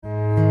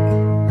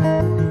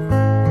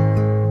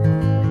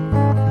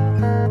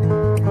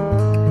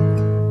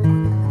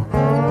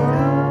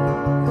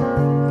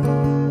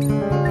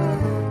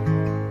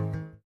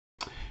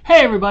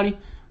everybody.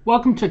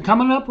 Welcome to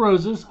Coming Up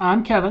Roses.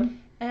 I'm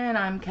Kevin. And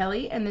I'm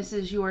Kelly, and this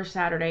is your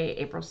Saturday,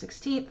 April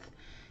 16th,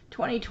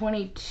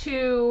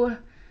 2022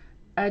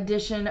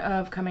 edition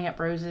of Coming Up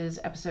Roses,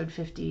 episode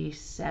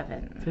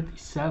 57.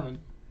 57.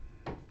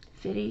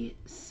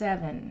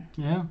 57.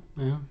 Yeah.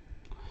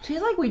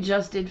 Seems like we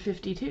just did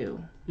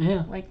 52.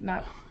 Yeah. Like,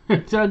 not...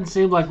 It doesn't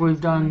seem like we've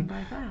done,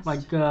 fast.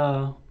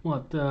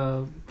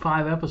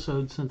 5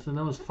 episodes since then.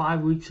 That was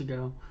 5 weeks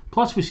ago.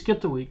 Plus, we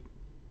skipped a week.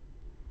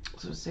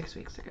 So it was 6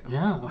 weeks ago.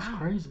 Yeah, that's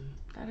crazy.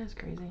 That is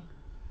crazy.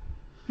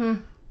 Yeah.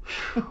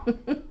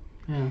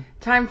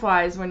 Time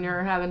flies when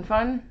you're having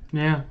fun.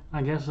 Yeah,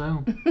 I guess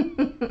so.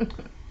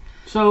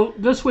 So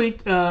this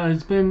week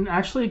has been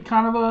actually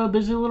kind of a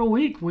busy little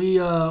week.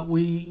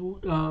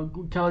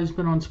 Kelly's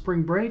been on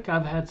spring break.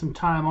 I've had some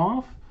time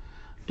off.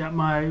 Got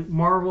my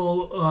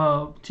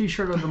Marvel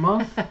T-shirt of the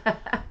month,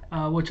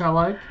 which I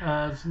like.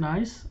 It's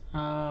nice.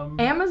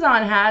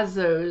 Amazon has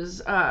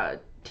those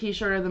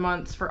T-shirt of the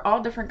months for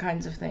all different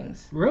kinds of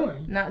things. Really?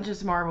 Not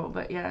just Marvel,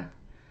 but yeah.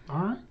 All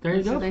right, there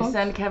you go, they folks.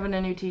 send Kevin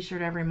a new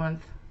T-shirt every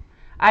month.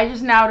 I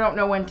just now don't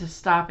know when to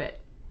stop it,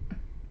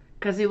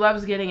 because he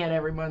loves getting it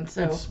every month.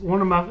 So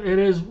it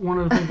is one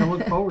of the things I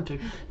look forward to.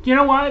 Do you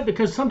know why?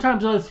 Because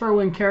sometimes I throw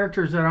in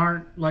characters that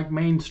aren't like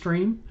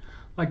mainstream.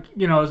 Like,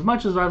 as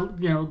much as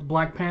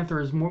Black Panther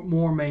is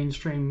more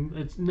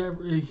mainstream,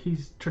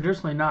 he's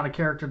traditionally not a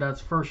character that's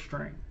first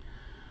string.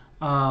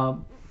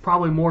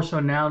 Probably more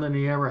so now than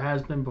he ever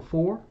has been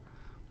before.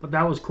 But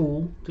that was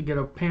cool to get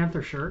a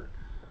Panther shirt.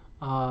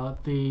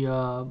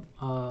 The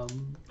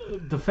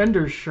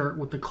Defenders shirt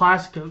with the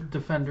classic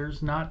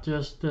Defenders, not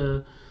just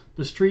the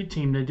street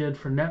team they did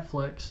for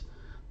Netflix.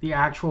 The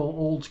actual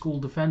old school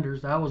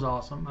Defenders. That was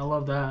awesome. I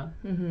love that.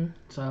 Mm-hmm.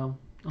 So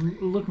I'm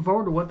looking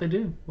forward to what they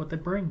do, what they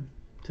bring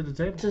to the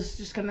table. It's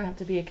just going to have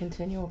to be a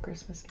continual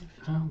Christmas gift.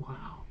 Oh,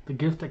 wow. The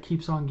gift that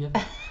keeps on giving.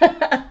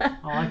 I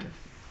like it.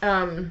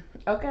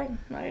 Okay.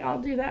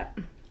 I'll do that.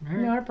 All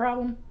right. Not a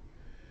problem.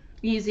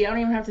 Easy. I don't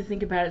even have to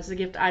think about it. It's a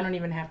gift. I don't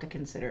even have to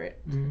consider it.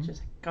 Mm-hmm. It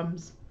just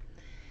comes.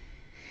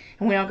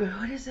 And we all go,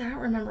 what is that? I don't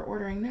remember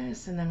ordering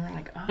this. And then we're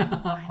like, oh,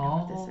 I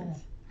know what this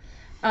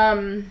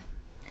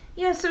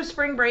is. So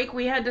spring break,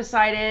 we had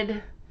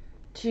decided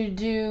to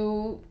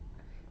do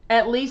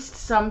at least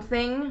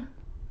something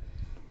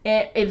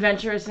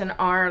adventurous in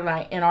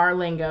our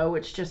lingo,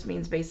 which just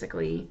means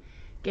basically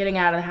getting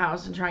out of the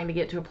house and trying to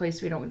get to a place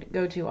we don't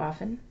go to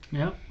often.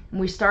 Yep.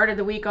 We started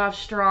the week off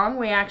strong.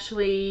 We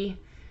actually,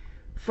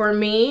 for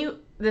me,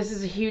 this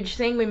is a huge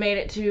thing. We made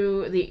it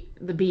to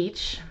the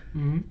beach.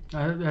 Mm-hmm.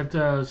 At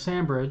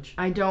Sandbridge.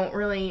 I don't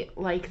really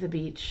like the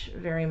beach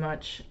very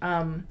much.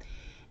 And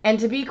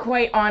to be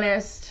quite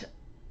honest,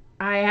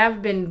 I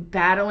have been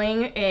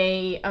battling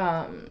a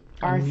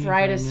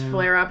arthritis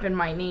flare-up in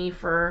my knee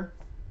for,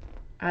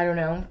 I don't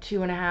know,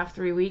 2.5,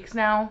 3 weeks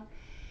now.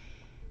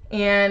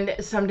 And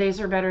some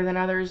days are better than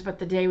others, but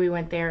the day we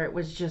went there, it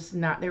was just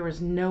there was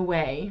no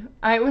way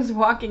I was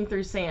walking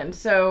through sand.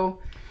 So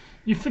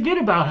you forget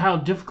about how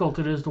difficult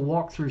it is to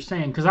walk through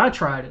sand, because I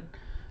tried it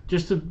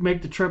just to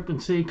make the trip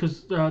and see,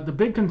 because the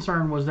big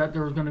concern was that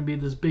there was going to be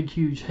this big,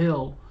 huge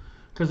hill,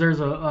 because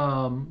there's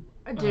a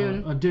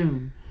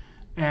dune,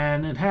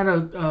 and it had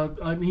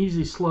an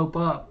easy slope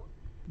up,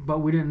 but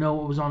we didn't know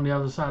what was on the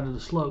other side of the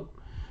slope,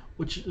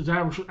 which is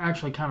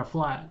actually kind of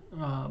flat,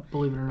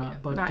 believe it or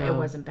not. But it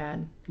wasn't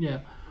bad.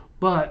 Yeah,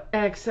 but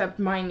except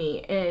my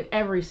knee,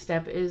 every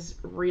step is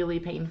really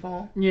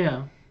painful.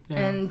 Yeah.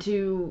 And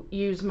to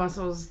use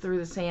muscles through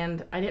the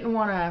sand, I didn't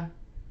want to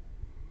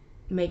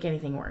make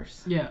anything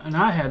worse. Yeah, and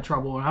I had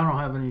trouble, and I don't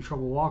have any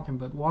trouble walking,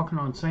 but walking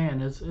on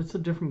sand, it's a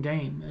different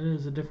game. It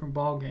is a different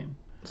ball game.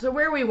 So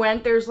where we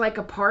went, there's like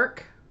a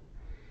park,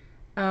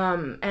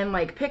 and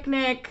like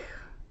picnic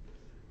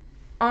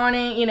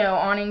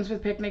awnings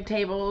with picnic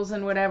tables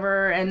and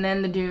whatever, and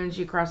then the dunes.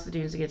 You cross the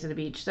dunes to get to the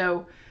beach.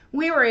 So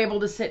we were able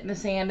to sit in the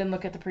sand and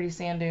look at the pretty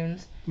sand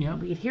dunes. Yeah.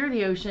 We could hear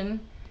the ocean,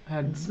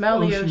 and smell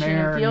the ocean,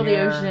 and feel the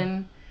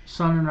ocean.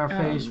 Sun in our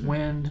face,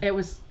 wind. It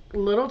was a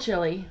little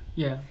chilly.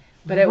 Yeah.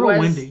 But it was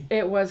windy.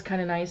 It was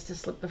kind of nice to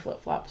slip the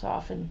flip-flops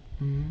off and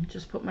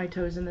just put my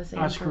toes in the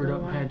sand. I screwed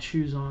up and had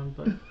shoes on,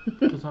 but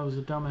because I was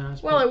a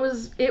dumbass. Well,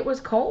 it was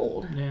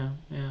cold. Yeah.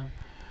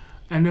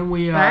 And then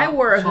we I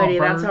wore a hoodie.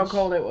 Birds. That's how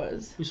cold it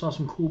was. We saw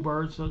some cool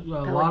birds, a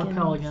lot of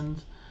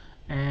pelicans,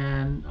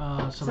 and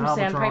some albatross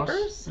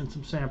sandpipers and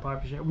some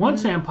sandpipers. Yeah. One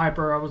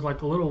sandpiper I was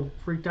like a little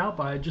freaked out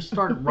by. It just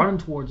started running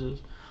towards us,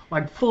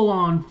 like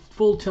full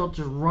tilt,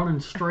 just running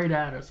straight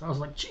at us. I was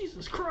like,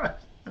 Jesus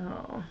Christ!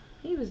 Oh,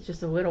 he was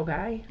just a little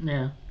guy.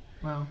 Yeah.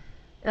 Well.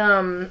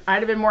 I'd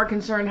have been more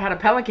concerned had a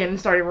pelican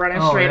started running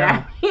straight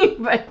at me,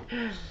 but.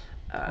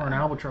 Or an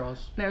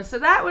albatross. No, so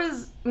that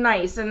was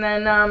nice, and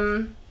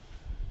then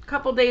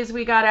couple days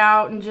we got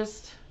out and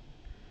just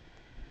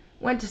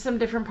went to some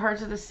different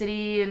parts of the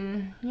city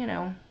and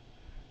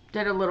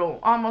did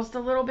almost a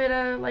little bit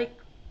of like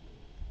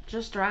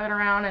just driving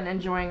around and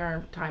enjoying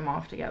our time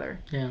off together.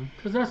 Yeah,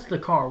 because that's the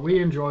car.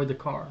 We enjoy the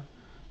car.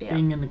 Yeah.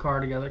 Being in the car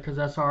together, because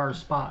that's our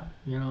spot.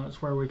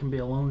 It's where we can be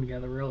alone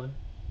together, really.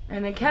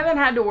 And then Kevin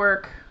had to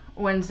work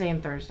Wednesday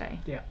and Thursday.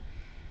 Yeah.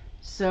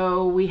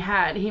 So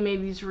he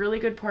made these really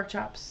good pork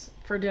chops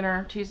for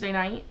dinner Tuesday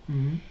night.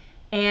 Mm-hmm.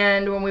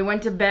 And when we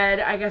went to bed,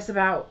 I guess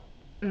about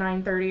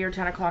 9:30 or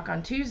 10 o'clock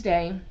on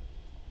Tuesday,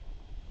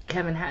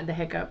 Kevin had the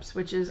hiccups,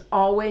 which is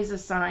always a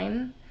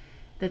sign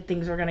that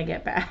things are going to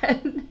get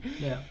bad.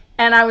 Yeah.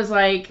 And I was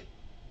like,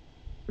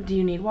 do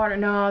you need water?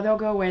 No, they'll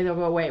go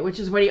away, which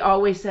is what he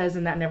always says,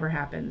 and that never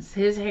happens.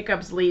 His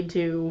hiccups lead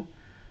to,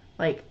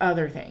 like,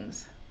 other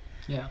things.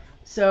 Yeah.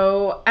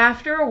 So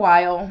after a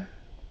while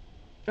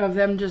of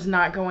them just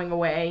not going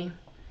away,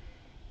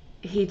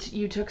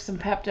 you took some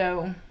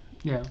Pepto.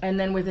 Yeah. And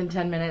then within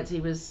 10 minutes,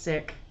 he was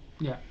sick.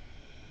 Yeah.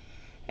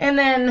 And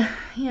then,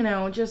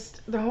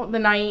 just the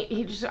night,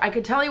 I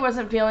could tell he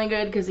wasn't feeling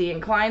good because he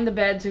inclined the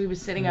bed so he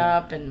was sitting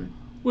up. And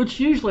which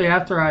usually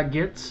after I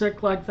get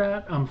sick like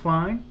that, I'm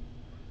fine.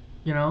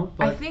 But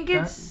I think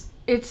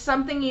it's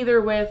something either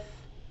with,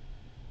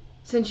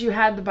 since you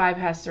had the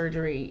bypass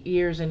surgery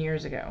years and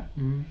years ago.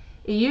 Mm-hmm.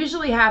 It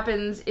usually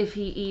happens if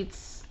he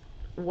eats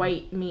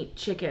white meat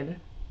chicken.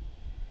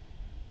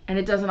 And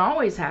it doesn't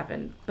always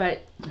happen,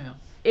 but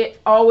it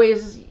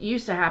always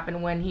used to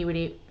happen when he would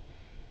eat.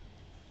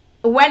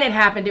 When it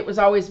happened, it was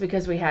always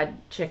because we had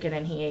chicken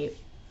and he ate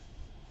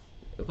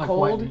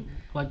cold.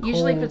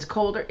 Usually if it's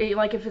cold,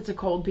 like if it's a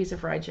cold piece of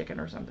fried chicken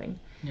or something.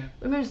 Yeah.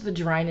 Maybe it's the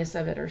dryness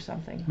of it or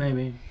something.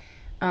 Maybe.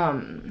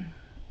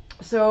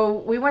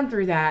 So we went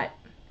through that.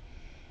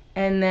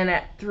 And then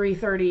at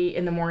 3:30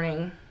 in the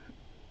morning,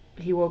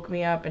 he woke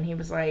me up and he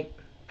was like,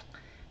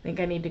 I think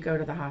I need to go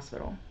to the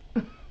hospital.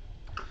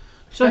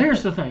 So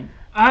here's the thing.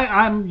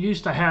 I'm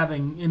used to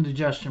having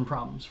indigestion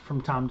problems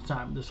from time to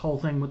time. This whole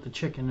thing with the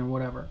chicken and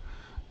whatever.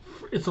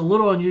 It's a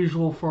little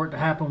unusual for it to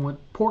happen with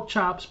pork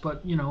chops,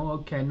 but,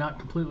 okay, not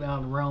completely out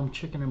of the realm.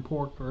 Chicken and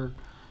pork are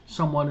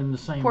somewhat in the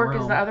same realm.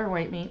 Pork is the other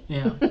white meat.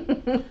 Yeah.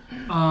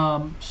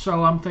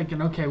 So I'm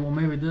thinking, okay, well,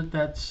 maybe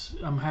that's,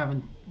 I'm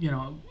having,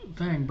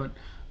 thing. But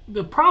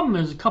the problem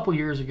is a couple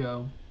years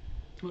ago,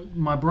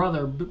 my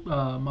brother,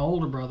 my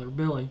older brother,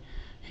 Billy,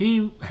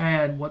 he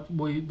had what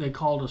they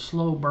called a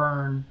slow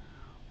burn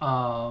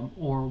or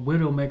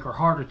widowmaker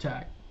heart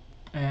attack,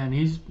 and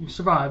he's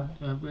survived.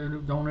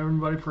 Don't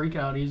everybody freak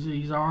out.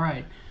 He's all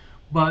right.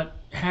 But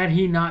had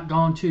he not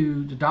gone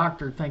to the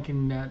doctor,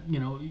 thinking that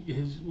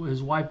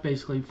his wife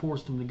basically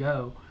forced him to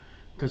go,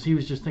 because he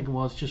was just thinking,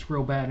 well, it's just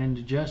real bad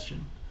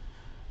indigestion.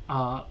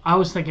 I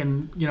was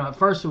thinking, at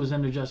first it was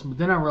indigestion, but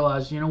then I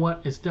realized,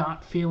 what? It's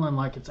not feeling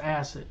like it's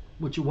acid,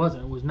 which it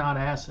wasn't. It was not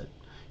acid.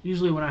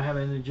 Usually when I have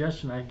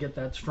indigestion, I get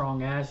that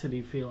strong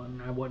acidy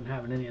feeling. I wasn't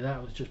having any of that.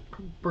 It was just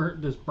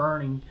this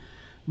burning,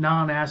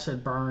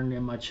 non-acid burn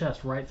in my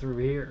chest right through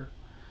here.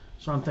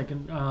 So I'm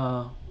thinking,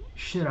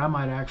 shit, I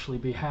might actually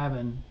be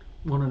having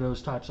one of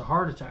those types of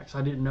heart attacks.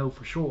 I didn't know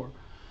for sure.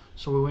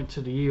 So we went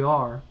to the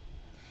ER.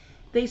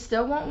 They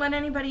still won't let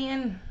anybody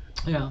in.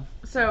 Yeah.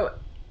 So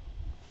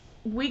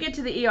we get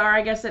to the ER,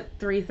 I guess, at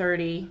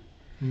 3:30.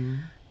 Mm-hmm.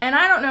 And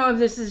I don't know if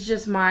this is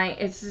just my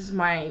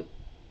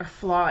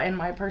flaw in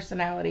my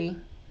personality,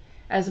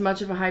 as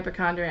much of a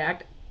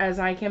hypochondriac as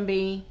I can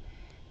be,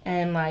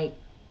 and like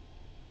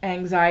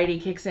anxiety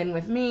kicks in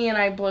with me and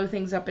I blow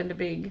things up into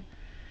big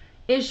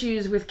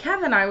issues. With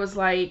Kevin, I was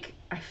like,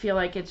 I feel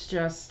like it's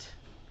just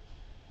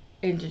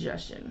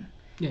indigestion,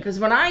 because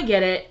when I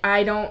get it,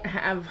 I don't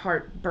have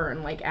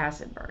heartburn, like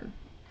acid burn.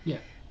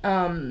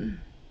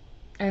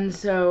 And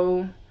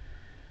so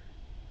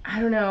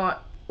I don't know,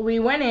 we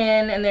went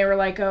in and they were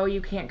like, oh,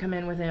 you can't come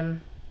in with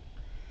him.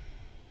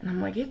 And I'm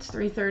like, it's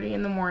 3:30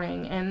 in the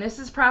morning, and this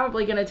is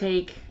probably going to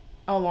take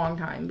a long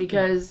time,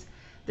 because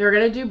they're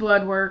going to do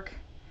blood work,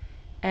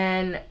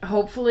 and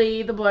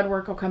hopefully the blood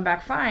work will come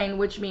back fine,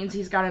 which means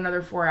he's got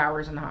another 4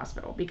 hours in the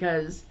hospital,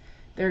 because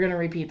they're going to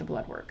repeat the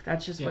blood work.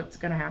 That's just what's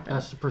going to happen.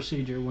 That's the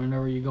procedure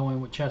whenever you go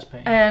in with chest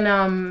pain.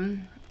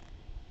 And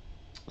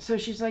so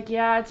she's like,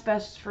 yeah, it's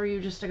best for you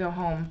just to go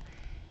home.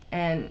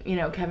 And,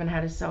 Kevin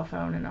had his cell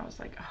phone, and I was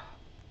like, oh,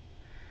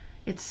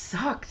 it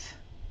sucked.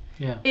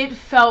 Yeah. It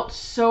felt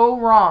so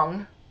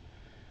wrong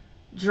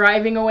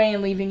driving away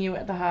and leaving you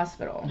at the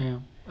hospital. Yeah,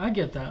 I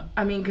get that.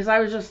 I mean, because I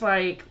was just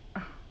like,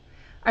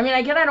 I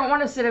don't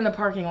want to sit in the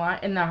parking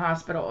lot in the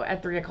hospital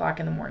at 3 o'clock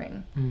in the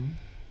morning. Mm-hmm.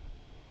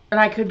 And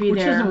I could be there.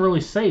 Which isn't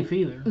really safe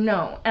either.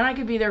 No, and I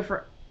could be there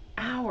for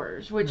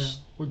hours, which... Yeah.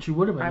 Which you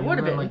would have been. I would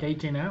have been. Like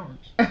 18 hours.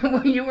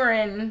 Well, you were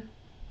in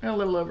a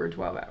little over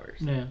 12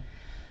 hours. Yeah.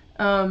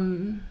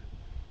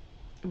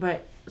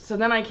 But, so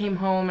then I came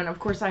home, and of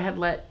course I had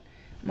let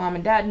Mom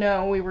and Dad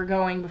know we were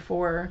going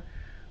before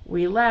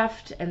we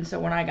left, and so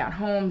when I got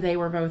home, they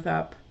were both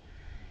up,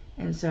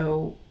 and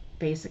so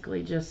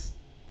basically just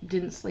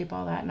didn't sleep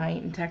all that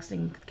night and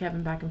texting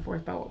Kevin back and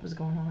forth about what was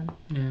going on.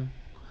 Yeah.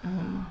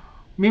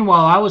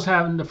 Meanwhile, I was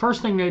having, the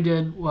first thing they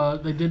did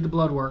was they did the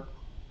blood work,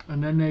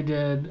 and then they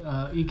did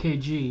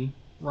EKG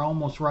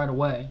almost right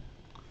away.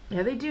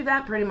 Yeah, they do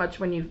that pretty much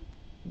when you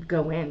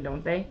go in,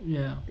 don't they?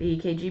 Yeah. The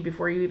EKG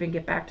before you even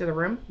get back to the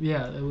room?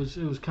 Yeah, it was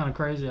kind of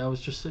crazy. I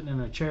was just sitting in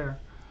a chair.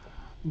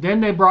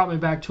 Then they brought me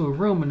back to a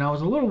room, and I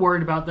was a little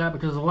worried about that,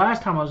 because the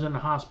last time I was in the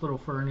hospital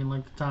for any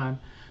length of time,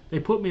 They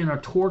put me in a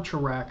torture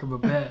rack of a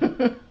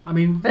bed. I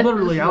mean,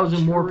 literally, I was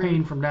in more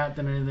pain from that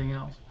than anything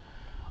else.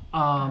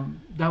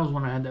 That was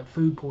when I had that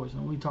food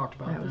poisoning. We talked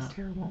about that. That was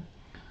terrible.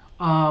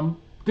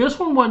 This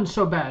one wasn't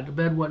so bad. The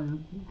bed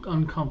wasn't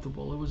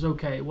uncomfortable. It was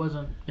okay. It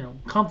wasn't,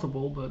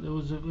 comfortable, but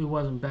it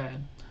wasn't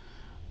bad.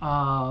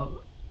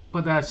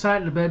 But I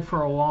sat in the bed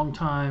for a long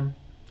time,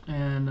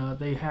 and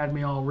they had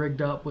me all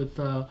rigged up with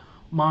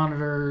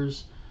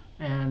monitors,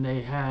 and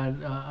they had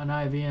an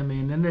IV in me,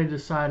 and then they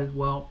decided,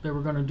 well, they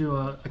were going to do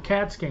a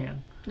CAT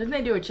scan. Didn't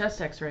they do a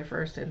chest X-ray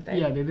first, didn't they?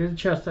 Yeah, they did a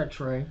chest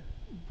X-ray,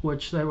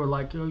 which they were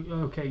like,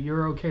 okay,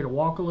 you're okay to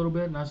walk a little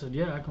bit, and I said,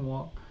 yeah, I can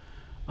walk.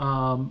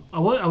 I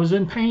was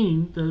in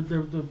pain.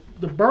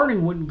 The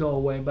burning wouldn't go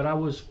away, but I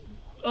was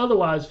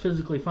otherwise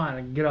physically fine.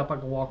 I could get up, I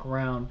could walk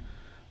around.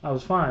 I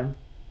was fine.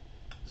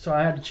 So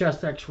I had the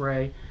chest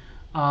X-ray.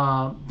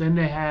 Then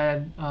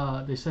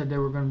they said they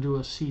were going to do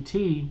a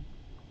CT,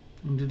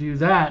 and to do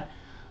that,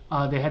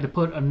 they had to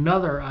put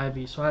another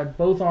IV. So I had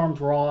both arms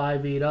were all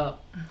IV'd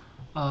up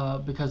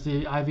because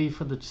the IV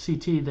for the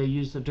CT they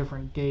used a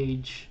different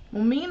gauge.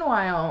 Well,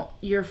 meanwhile,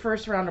 your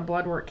first round of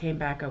blood work came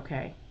back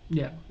okay.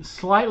 Yeah,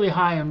 slightly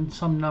high in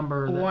some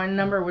number. One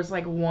number was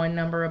like one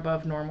number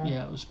above normal.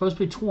 Yeah, it was supposed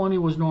to be 20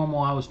 was normal.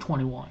 I was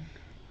 21.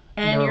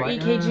 And your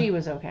EKG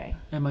was okay.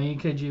 And my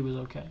EKG was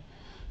okay.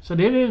 So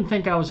they didn't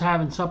think I was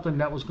having something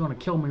that was going to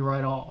kill me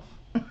right off.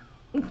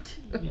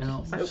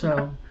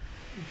 So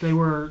they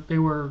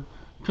were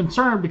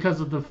concerned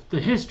because of the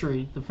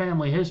history, the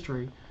family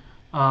history,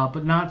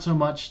 but not so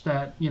much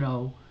that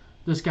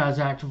this guy's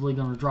actively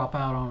going to drop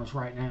out on us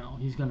right now.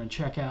 He's going to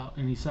check out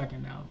any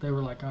second now. They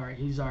were like, all right,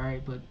 he's all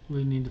right, but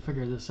we need to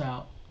figure this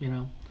out,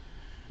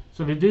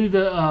 So they do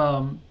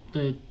the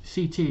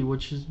CT,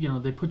 which is,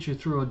 they put you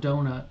through a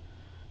donut,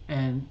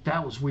 and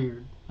that was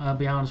weird. I'll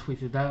be honest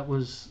with you, that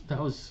was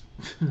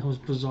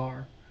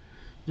bizarre.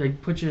 They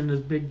put you in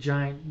this big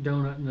giant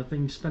donut, and the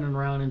thing's spinning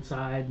around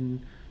inside and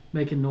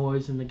making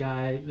noise, and the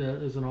guy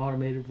is an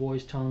automated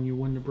voice telling you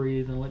when to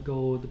breathe and let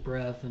go of the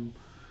breath and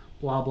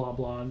blah blah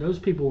blah. And those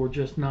people were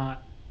just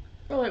not.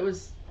 Well, it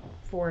was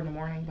 4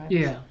 a.m. by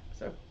yeah.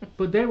 So.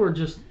 But they were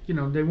just,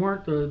 they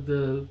weren't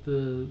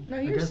the. No,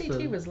 your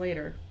CT was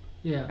later.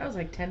 Yeah. That was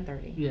like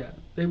 10:30. Yeah,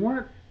 they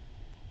weren't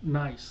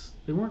nice.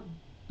 They weren't,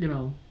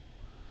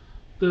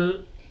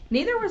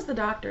 Neither was the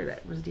doctor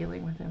that was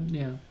dealing with him.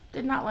 Yeah.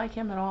 Did not like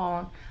him at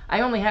all. I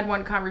only had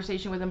one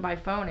conversation with him by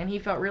phone, and he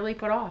felt really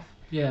put off.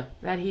 Yeah.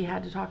 That he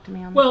had to talk to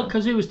me on the phone. phone.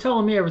 Because he was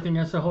telling me everything.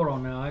 I said, hold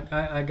on now.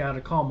 I got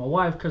to call my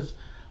wife because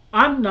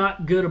I'm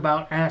not good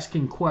about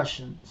asking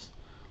questions.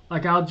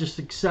 Like, I'll just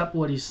accept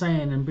what he's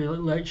saying and be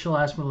like, she'll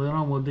ask me later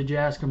on, well, did you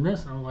ask him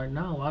this? And I'm like,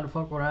 no, why the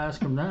fuck would I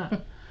ask him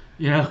that?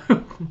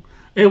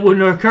 It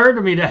wouldn't occur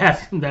to me to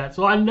ask him that.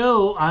 So I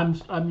know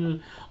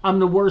I'm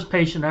the worst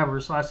patient ever.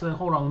 So I said,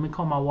 hold on, let me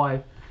call my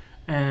wife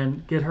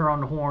and get her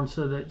on the horn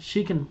so that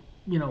she can,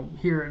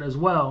 hear it as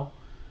well.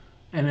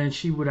 And then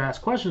she would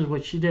ask questions,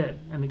 which she did.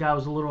 And the guy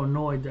was a little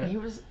annoyed that he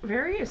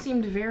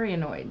seemed very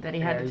annoyed that he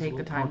had to take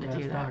the time to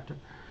do that. Doctor.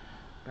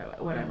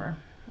 But whatever.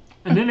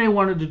 And then they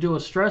wanted to do a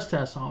stress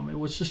test on me,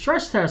 which the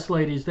stress test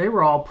ladies, they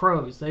were all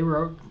pros. They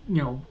were,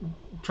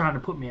 trying to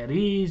put me at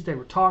ease. They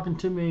were talking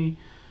to me,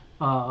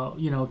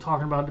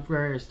 talking about the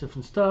various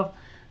different stuff.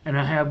 And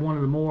I had one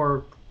of the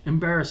more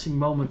embarrassing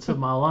moments of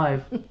my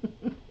life.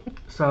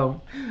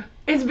 So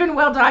it's been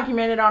well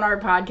documented on our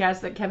podcast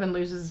that Kevin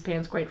loses his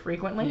pants quite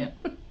frequently.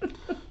 Yeah.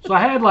 So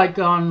I had like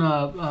on,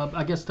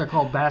 I guess they're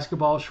called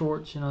basketball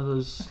shorts,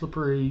 those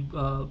slippery,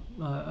 I don't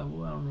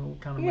know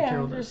what kind of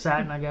material, they're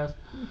satin, I guess.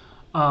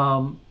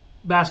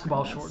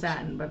 Basketball shorts.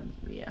 Satin, but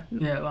yeah.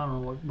 Yeah, I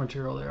don't know what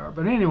material they are.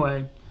 But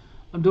anyway,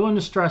 I'm doing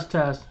the stress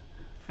test,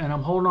 and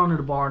I'm holding on to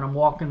the bar, and I'm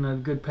walking at a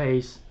good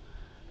pace,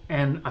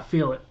 and I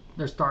feel it.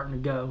 They're starting to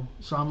go.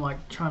 So I'm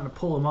like trying to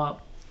pull them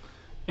up.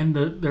 And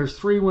there's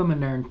 3 women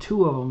there, and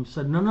 2 of them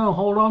said, no,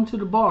 hold on to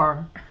the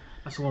bar.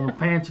 I said, well, my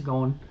pants are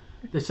going.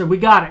 They said, we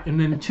got it. And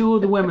then 2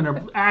 of the women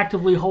are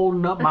actively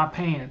holding up my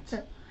pants.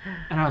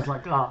 And I was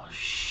like, oh,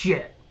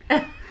 shit.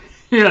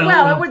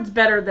 Well, it was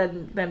better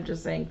than them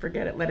just saying,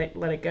 forget it, let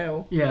it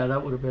go. Yeah,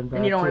 that would have been bad.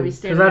 And you don't want to be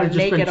standing there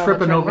naked on the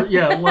treadmill.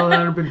 Yeah, well, I'd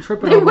have been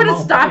tripping they over. They would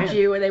have stopped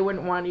you, and they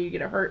wouldn't want you to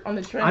get hurt on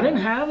the treadmill. I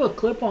didn't have a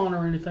clip on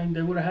or anything.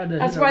 They would have had to.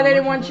 That's why they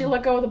didn't want you to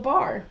let go of the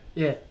bar.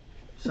 Yeah.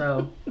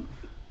 So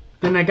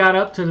then they got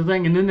up to the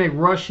thing, and then they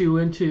rush you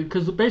into,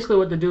 because basically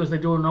what they do is they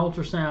do an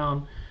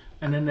ultrasound,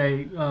 and then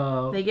they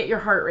get your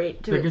heart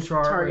rate to its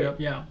target. Rate up,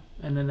 yeah.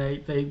 And then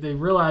they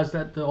realized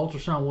that the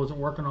ultrasound wasn't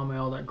working on me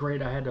all that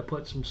great. I had to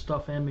put some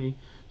stuff in me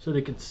so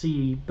they could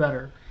see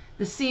better.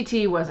 The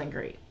CT wasn't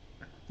great.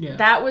 Yeah.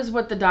 That was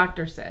what the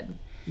doctor said.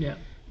 Yeah.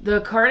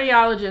 The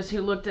cardiologist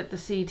who looked at the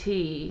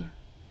CT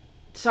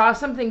saw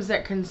some things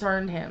that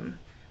concerned him.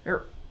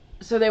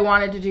 So they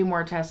wanted to do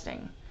more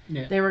testing.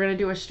 Yeah. They were going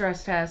to do a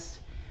stress test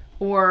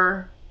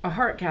or a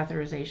heart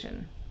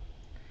catheterization.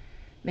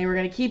 They were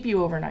going to keep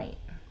you overnight.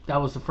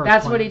 That was the first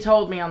That's plan. what he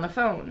told me on the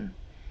phone.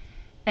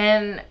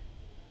 And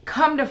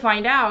come to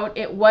find out,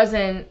 it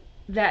wasn't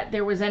that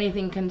there was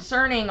anything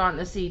concerning on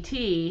the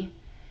CT.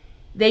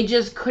 They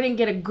just couldn't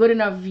get a good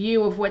enough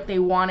view of what they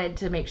wanted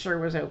to make sure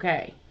was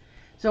okay.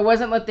 So it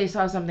wasn't that they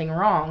saw something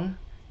wrong.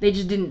 They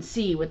just didn't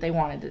see what they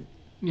wanted to.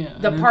 Yeah.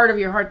 The part of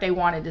your heart they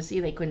wanted to see,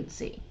 they couldn't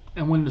see.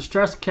 And when the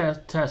stress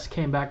test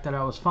came back that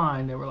I was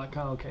fine, they were like,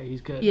 "Oh, okay,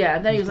 he's good." Yeah.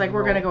 Then he was like,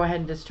 "We're gonna go ahead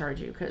and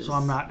discharge you because so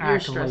I'm not your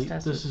actively. stress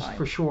test This is fine."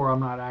 for sure. I'm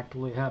not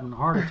actively having a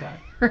heart attack.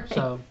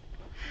 Right.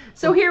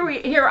 So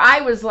here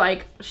I was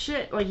like,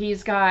 shit. Like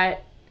he's got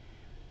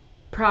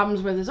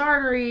problems with his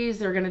arteries.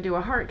 They're gonna do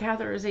a heart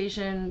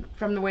catheterization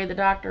from the way the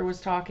doctor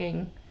was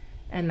talking,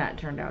 and that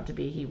turned out to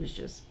be he was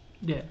just.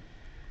 Yeah.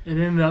 It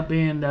ended up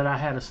being that I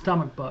had a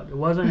stomach bug. It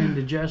wasn't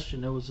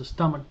indigestion. It was a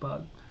stomach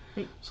bug.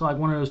 So like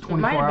one of those 24-hour.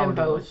 It might have been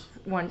both,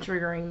 one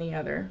triggering the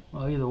other.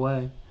 Well, either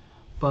way,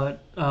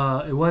 but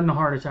it wasn't a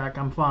heart attack.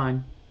 I'm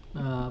fine.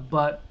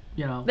 But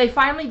you know. They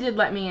finally did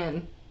let me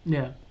in.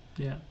 Yeah.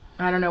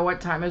 I don't know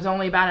what time. It was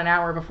only about an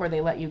hour before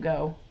they let you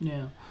go.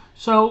 Yeah.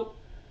 So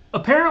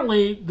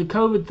apparently the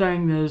COVID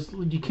thing is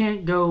you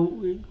can't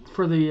go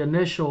for the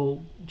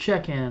initial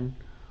check-in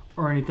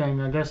or anything.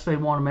 I guess they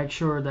want to make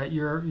sure that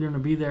you're going to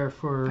be there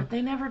for. But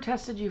they never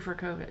tested you for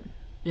COVID.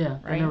 Yeah,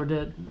 right? They never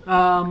did.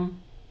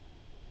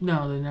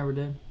 No, they never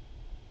did.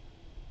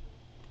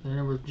 They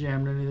never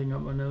jammed anything up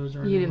my nose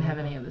or anything. You didn't have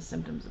any of the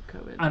symptoms of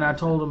COVID. And I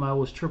told them I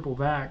was triple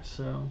vaxxed,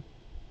 so.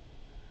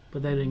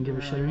 But they didn't give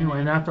a shit anyway.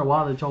 And after a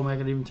while, they told me I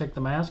could even take the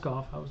mask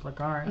off. I was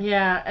like, all right.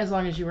 Yeah, as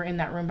long as you were in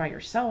that room by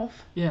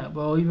yourself. Yeah,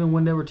 well, even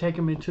when they were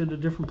taking me to the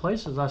different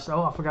places, I said,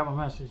 oh, I forgot my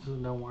mask. They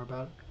said, don't worry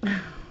about it.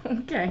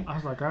 Okay. I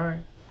was like, all right.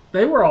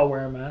 They were all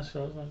wearing masks,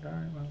 so I was like, all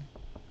right,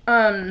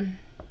 well.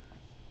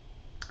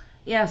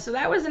 Yeah, so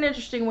that was an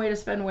interesting way to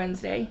spend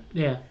Wednesday.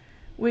 Yeah.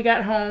 We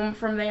got home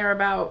from there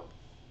about,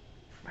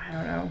 I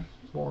don't know.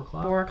 4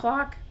 o'clock. 4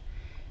 o'clock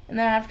in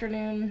the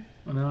afternoon.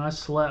 And then I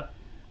slept.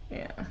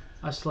 Yeah.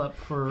 I slept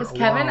for a while. Because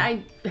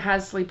Kevin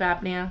has sleep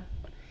apnea.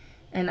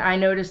 And I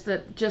noticed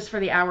that just for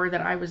the hour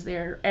that I was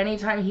there,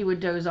 anytime he would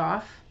doze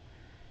off,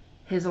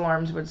 his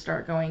alarms would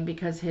start going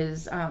because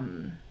his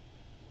blood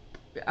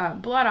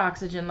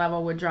oxygen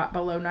level would drop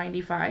below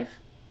 95.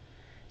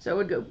 So it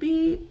would go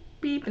beep,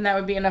 beep, and that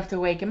would be enough to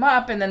wake him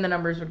up, and then the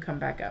numbers would come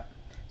back up.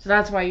 So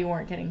that's why you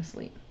weren't getting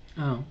sleep.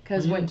 Oh.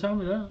 Because you didn't tell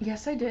me that.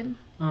 Yes, I did.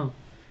 Oh.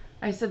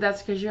 I said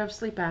that's because you have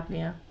sleep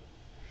apnea.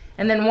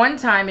 And then one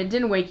time it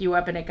didn't wake you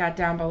up and it got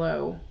down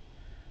below,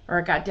 or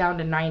it got down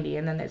to 90,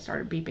 and then it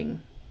started beeping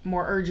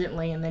more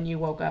urgently, and then you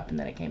woke up and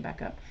then it came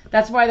back up.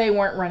 That's why they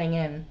weren't running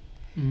in,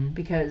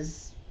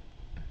 because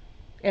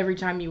every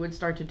time you would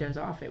start to doze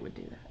off, it would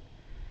do that.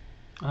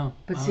 Oh.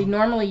 But see,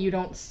 normally you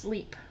don't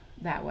sleep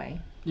that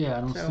way. Yeah,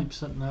 I don't sleep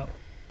sitting up.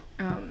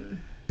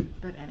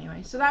 But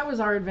anyway, so that was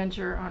our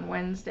adventure on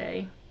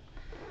Wednesday.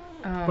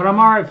 But I'm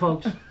all right,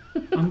 folks.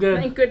 I'm good.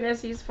 Thank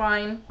goodness he's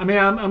fine. I mean,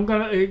 I'm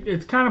gonna.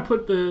 It's kind of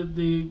put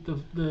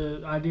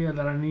the idea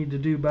that I need to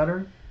do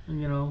better,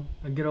 and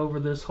and get over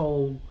this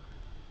whole,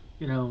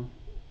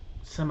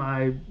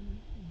 semi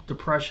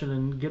depression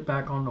and get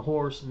back on the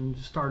horse and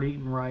start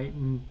eating right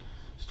and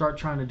start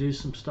trying to do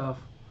some stuff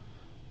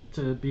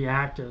to be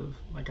active.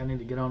 Like I need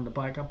to get on the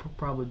bike. I'll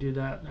probably do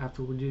that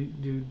after we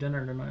do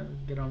dinner tonight.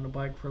 Get on the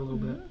bike for a little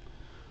bit.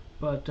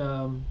 But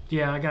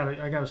yeah, I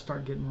gotta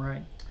start getting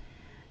right.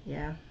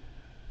 Yeah.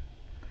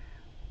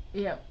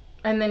 Yep.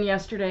 And then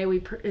yesterday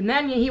and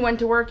then he went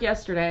to work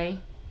yesterday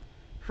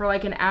for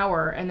like an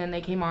hour, and then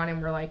they came on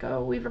and were like,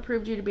 "Oh, we've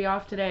approved you to be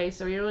off today,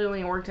 so you really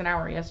only worked an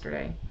hour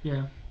yesterday."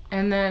 Yeah.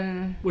 And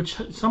then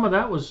some of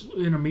that was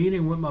in a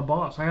meeting with my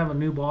boss. I have a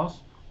new boss,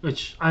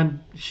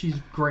 she's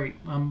great.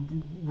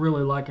 I'm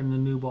really liking the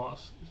new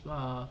boss.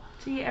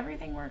 See,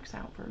 everything works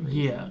out for a reason.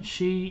 Yeah,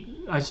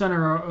 I sent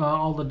her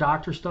all the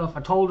doctor stuff.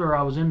 I told her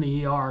I was in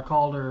the ER. I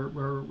called her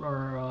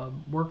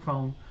work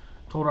phone.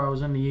 Told her I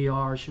was in the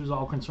ER. She was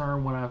all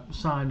concerned when I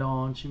signed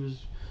on. She was,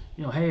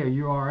 hey, are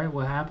you all right?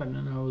 What happened?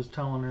 And I was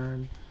telling her,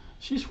 and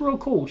she's real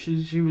cool.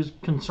 She was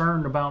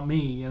concerned about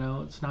me.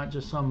 It's not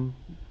just some,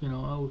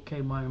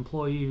 okay, my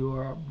employee who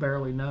I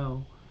barely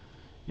know.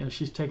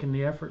 She's taking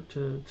the effort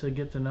to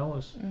get to know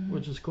us,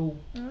 which is cool.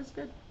 Oh, that's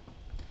good.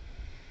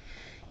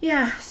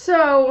 Yeah,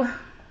 so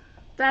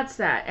that's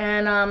that.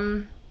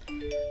 And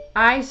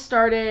I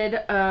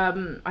started,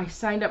 I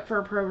signed up for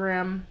a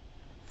program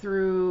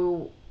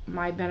through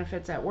my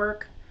benefits at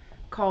work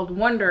called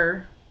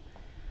Wonder,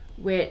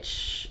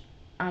 which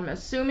I'm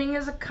assuming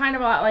is a kind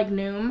of a lot like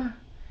Noom.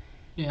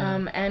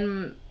 Yeah.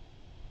 And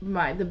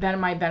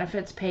my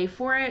benefits pay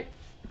for it.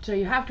 So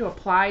you have to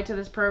apply to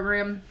this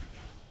program.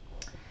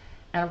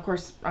 And of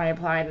course I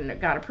applied and it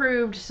got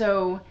approved.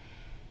 So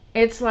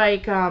it's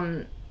like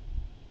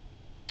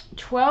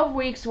 12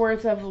 weeks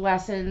worth of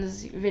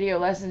lessons, video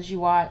lessons you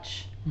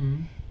watch.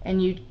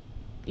 And you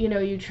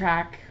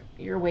track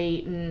your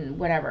weight and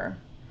whatever.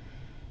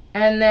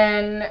 And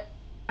then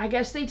I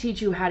guess they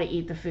teach you how to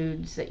eat the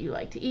foods that you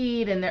like to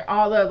eat, and they're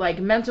all the like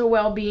mental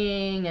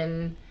well-being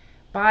and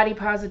body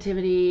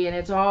positivity, and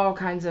it's all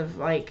kinds of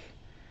like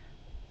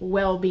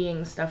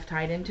well-being stuff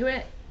tied into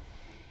it.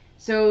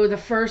 So the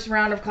first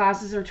round of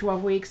classes are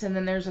 12 weeks, and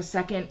then there's a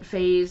second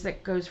phase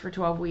that goes for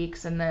 12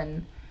 weeks, and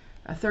then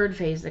a third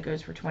phase that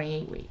goes for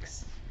 28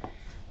 weeks.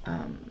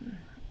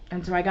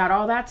 And so I got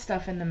all that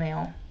stuff in the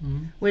mail,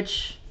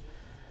 which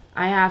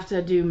I have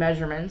to do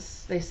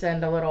measurements. They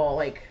send a little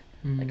like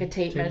a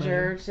tape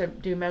measure to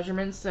do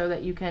measurements so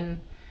that you can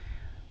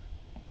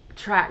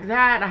track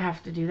that. I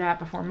have to do that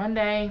before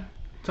Monday.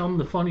 Tell them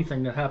the funny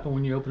thing that happened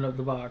when you opened up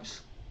the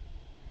box.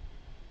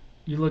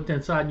 You looked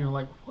inside and you're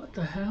like, what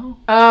the hell?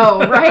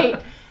 Oh,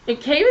 right.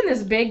 It came in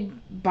this big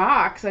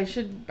box. I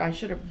should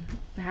have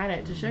had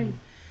it to show you.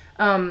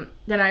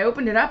 Then I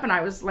opened it up and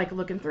I was like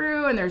looking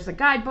through, and there's a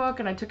guidebook,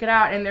 and I took it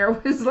out, and there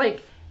was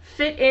like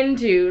fit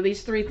into,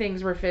 these 3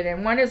 things were fit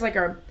in. One is like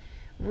a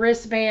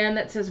wristband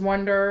that says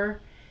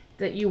Wonder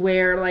that you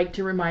wear like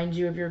to remind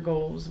you of your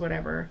goals,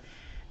 whatever.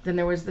 Then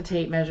there was the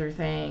tape measure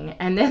thing,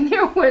 and then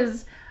there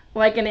was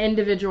like an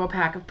individual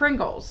pack of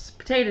Pringles,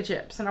 potato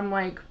chips, and I'm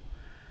like,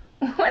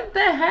 what the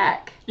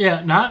heck?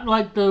 Yeah, not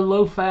like the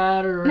low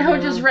fat or no,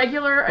 just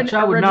regular which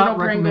I would not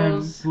Pringles.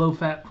 recommend low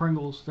fat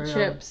Pringles. They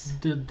chips.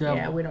 The devil.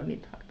 Yeah, we don't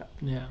need to talk about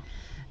that. Yeah.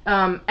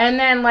 And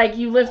then like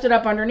you lift it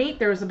up underneath,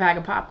 there was a bag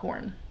of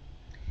popcorn,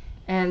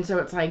 and so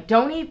it's like,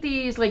 don't eat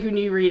these. Like when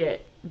you read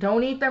it,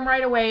 don't eat them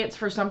right away. It's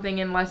for something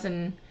in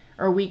lesson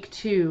or week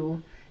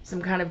 2,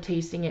 some kind of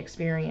tasting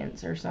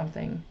experience or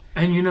something.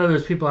 And you know,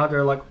 there's people out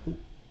there like,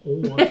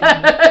 oh,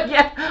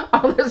 yeah,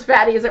 all those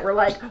fatties that were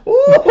like,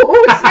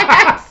 ooh,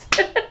 snacks.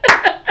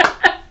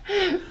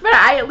 But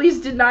I at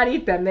least did not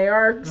eat them. They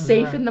are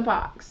safe in the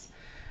box.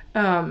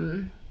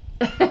 But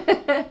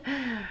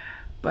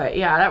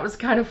yeah, that was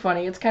kind of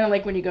funny. It's kind of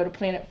like when you go to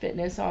Planet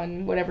Fitness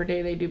on whatever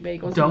day they do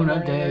bagels.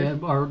 Donut day,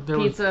 or there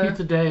was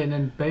pizza day and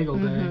then bagel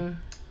day.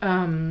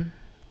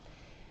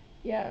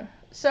 Yeah.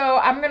 So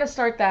I'm going to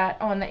start that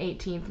on the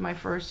 18th. My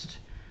first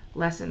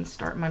lessons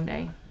start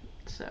Monday.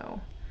 So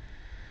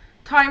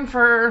time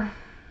for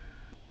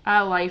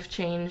a life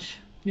change.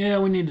 Yeah,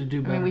 we need to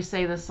do better. I mean, we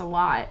say this a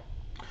lot.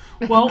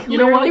 Well, you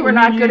know what? We're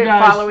not good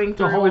at following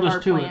through with our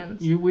plans.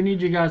 We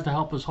need you guys to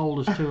help us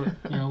hold us to it.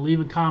 You know,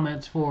 leaving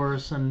comments for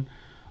us and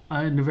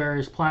in the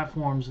various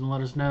platforms and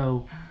let us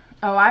know.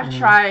 Oh, I've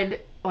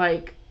tried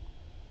like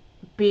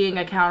being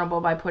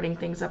accountable by putting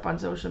things up on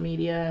social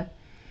media.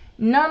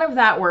 None of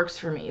that works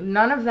for me.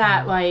 None of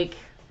that like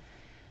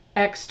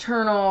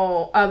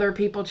external other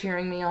people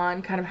cheering me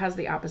on kind of has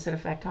the opposite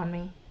effect on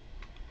me.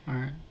 All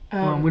right.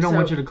 Well, we don't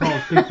want you to call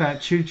us big fat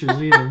chooches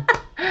either.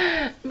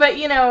 But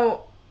you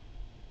know,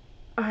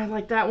 I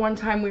like that one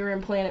time we were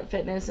in Planet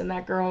Fitness and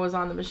that girl was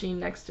on the machine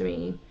next to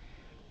me,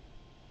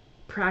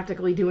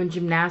 practically doing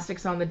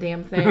gymnastics on the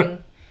damn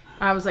thing.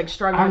 I was like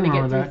struggling to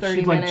get through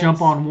 30 She'd minutes. Like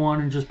jump on one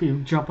and just be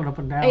jumping up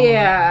and down.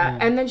 Yeah,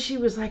 and then she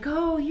was like,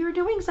 "Oh, you're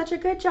doing such a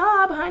good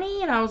job,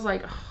 honey," and I was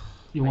like, oh,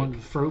 "You want to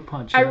throat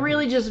punch?" I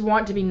really just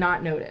want to be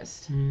not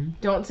noticed. Mm-hmm.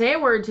 Don't say a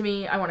word to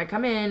me. I want to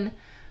come in,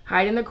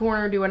 hide in the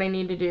corner, do what I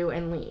need to do,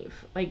 and leave.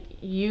 Like,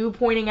 you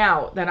pointing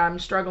out that I'm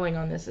struggling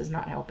on this is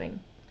not helping.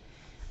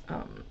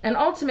 And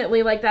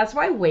ultimately, like, that's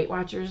why Weight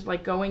Watchers,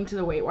 like, going to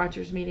the Weight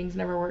Watchers meetings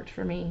never worked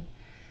for me.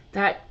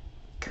 That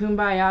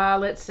kumbaya,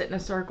 let's sit in a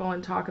circle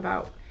and talk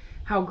about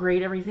how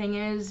great everything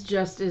is,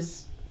 just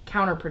is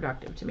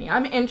counterproductive to me.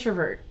 I'm an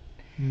introvert.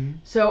 Mm-hmm.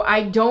 So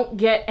I don't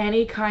get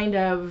any kind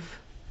of...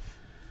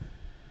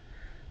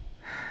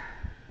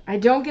 I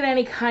don't get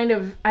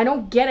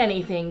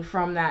anything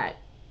from that,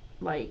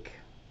 like...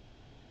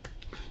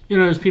 You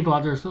know, there's people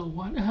out there, so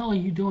why the hell are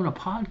you doing a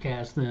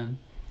podcast then?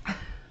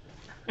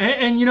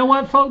 and you know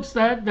what, folks?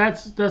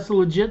 That's a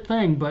legit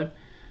thing, but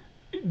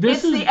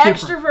this is different.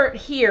 It's the extrovert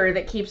here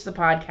that keeps the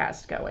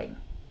podcast going.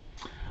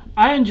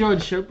 I enjoy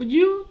the show, but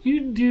you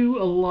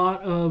do a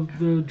lot of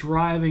the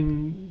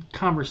driving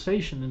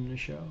conversation in the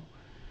show.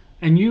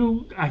 And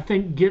you, I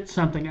think, get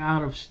something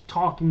out of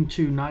talking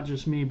to not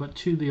just me, but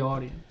to the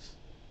audience.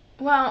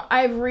 Well,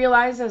 I've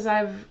realized as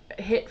I've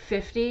hit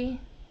 50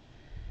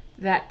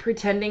 that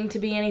pretending to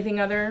be anything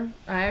other,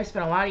 I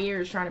spent a lot of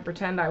years trying to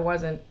pretend I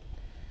wasn't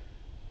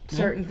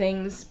certain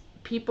things.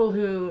 People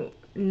who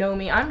know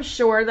me, I'm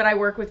sure that I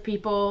work with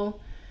people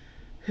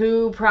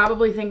who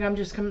probably think I'm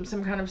just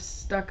some kind of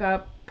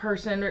stuck-up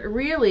person.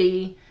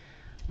 Really,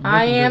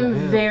 I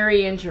am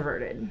very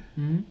introverted.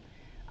 Mm-hmm.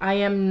 I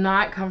am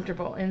not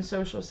comfortable in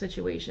social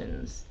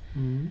situations.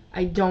 Mm-hmm.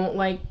 I don't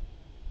like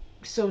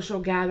social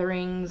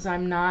gatherings.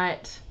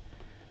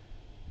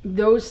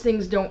 Those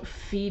things don't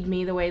feed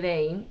me the way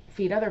they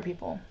feed other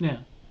people. Yeah.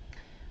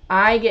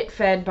 I get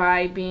fed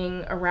by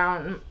being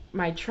around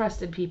my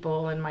trusted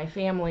people and my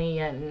family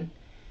and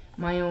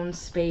my own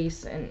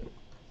space, and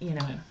you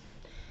know.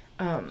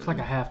 Yeah. It's like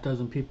a half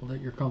dozen people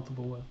that you're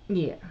comfortable with.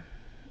 Yeah.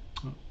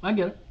 I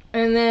get it.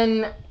 And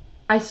then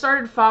I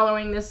started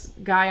following this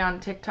guy on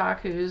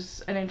TikTok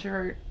who's an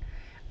introvert.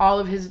 All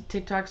of his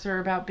TikToks are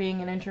about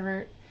being an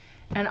introvert.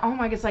 And oh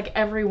my God, it's like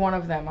every one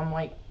of them. I'm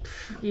like,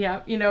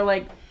 yeah, you know,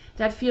 like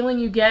that feeling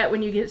you get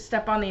when you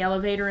step on the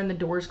elevator and the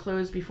doors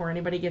close before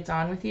anybody gets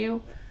on with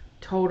you.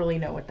 Totally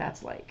know what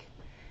that's like.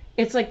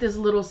 It's like this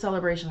little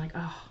celebration, like,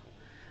 oh,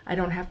 I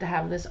don't have to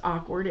have this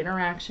awkward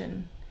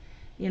interaction,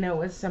 you know,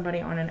 with somebody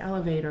on an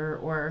elevator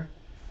or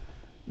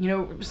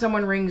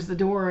someone rings the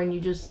door and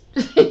you just...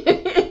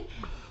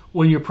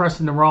 When you're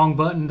pressing the wrong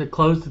button to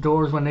close the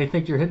doors when they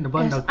think you're hitting the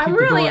button. Yes, I'm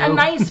really a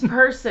nice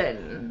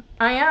person.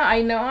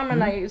 I know I'm a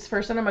nice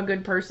person. I'm a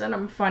good person.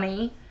 I'm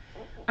funny.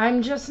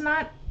 I'm just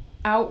not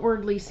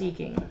outwardly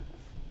seeking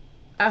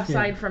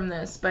aside from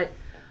this. But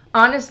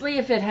honestly,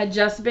 if it had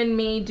just been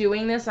me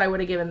doing this, I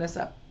would have given this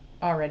up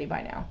already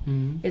by now.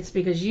 Mm-hmm. It's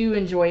because you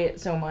enjoy it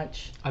so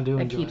much. I do.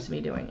 That keeps me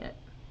doing it.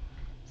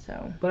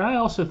 So. But I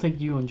also think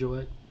you enjoy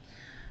it.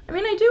 I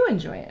mean, I do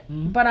enjoy it,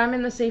 but I'm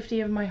in the safety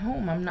of my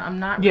home. I'm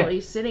not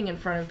really sitting in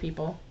front of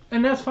people.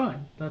 And that's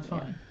fine. That's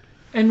fine.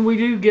 Yeah. And we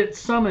do get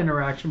some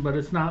interaction, but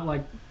it's not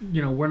like,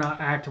 we're not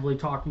actively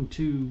talking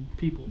to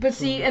people. But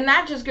see, and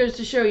that just goes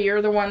to show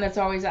you're the one that's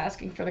always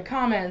asking for the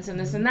comments and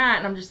this and that.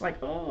 And I'm just like,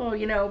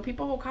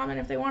 people will comment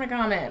if they want to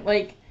comment.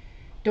 Like,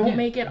 don't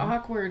make it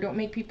awkward. Don't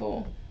make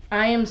people...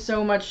 I am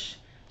so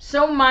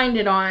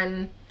minded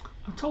on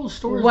I've told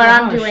stories what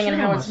about I'm doing and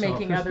how it's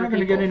making other people... It's not going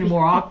to get any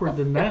more awkward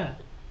than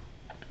that.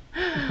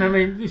 I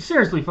mean,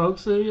 seriously,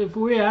 folks, if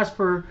we ask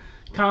for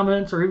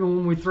comments or even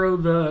when we throw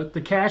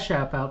the Cash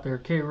App out there,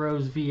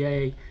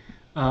 KRoseVA,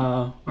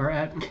 or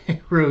at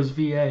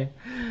KRoseVA,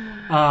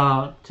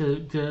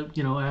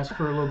 to ask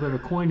for a little bit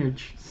of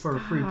coinage for a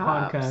free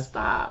podcast.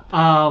 Stop.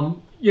 I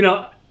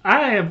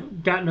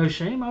have got no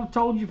shame. I've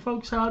told you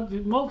folks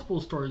multiple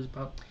stories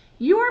about.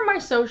 You are my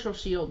social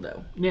shield,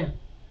 though. Yeah.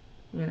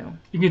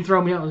 You can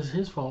throw me out. It's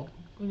his fault.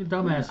 Look at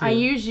dumbass. I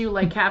use you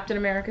like Captain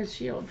America's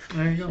shield.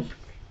 There you go.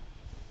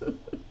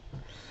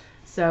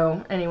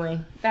 So anyway,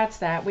 that's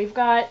that. We've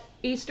got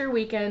Easter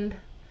weekend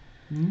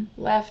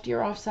left.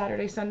 You're off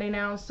Saturday, Sunday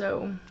now,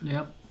 so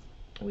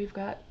we've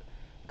got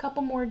a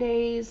couple more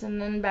days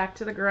and then back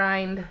to the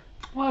grind.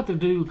 We'll have to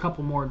do a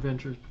couple more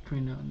adventures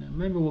between now and then.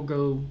 Maybe we'll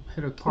go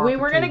hit a park. We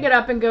were going to get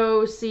up and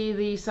go see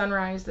the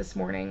sunrise this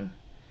morning.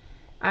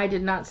 I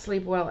did not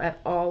sleep well at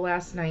all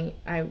last night.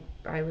 I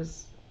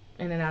was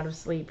in and out of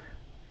sleep.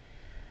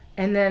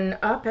 And then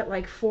up at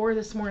like 4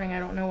 this morning. I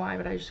don't know why,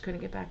 but I just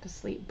couldn't get back to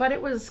sleep. But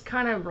it was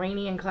kind of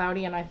rainy and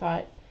cloudy, and I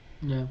thought,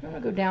 I'm going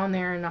to go down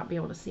there and not be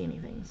able to see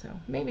anything. So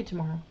maybe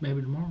tomorrow.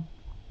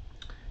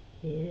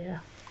 Yeah.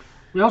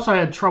 We also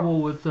had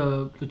trouble with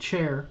the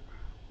chair.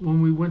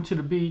 When we went to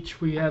the beach,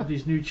 we have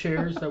these new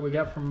chairs that we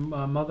got from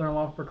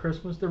mother-in-law for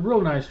Christmas. They're real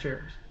nice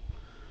chairs.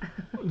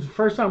 It was the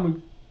first time we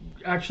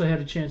actually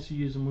had a chance to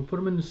use them. We put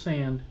them in the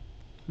sand,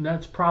 and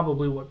that's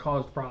probably what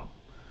caused the problem.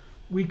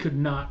 We could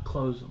not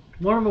close them.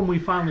 One of them we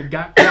finally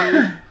got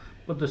closed,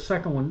 but the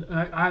second one,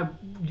 I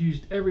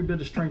used every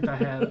bit of strength I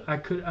had.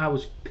 I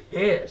was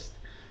pissed.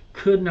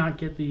 Could not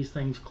get these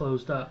things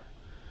closed up.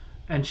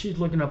 And she's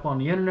looking up on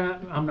the internet.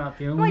 I'm not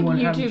the only one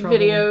having trouble.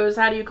 Like YouTube videos.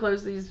 How do you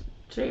close these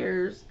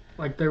chairs?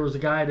 Like there was a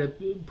guy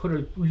that put a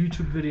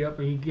YouTube video up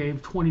and he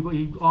gave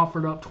he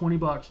offered up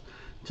 $20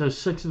 to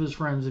 6 of his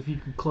friends if he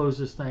could close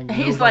this thing.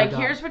 He's like,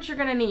 here's what you're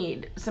going to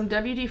need. Some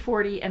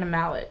WD-40 and a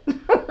mallet.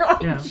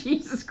 Like,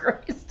 Jesus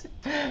Christ.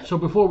 So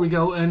before we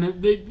go,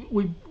 and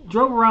we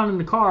drove around in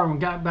the car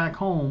and got back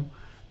home,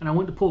 and I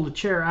went to pull the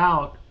chair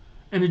out,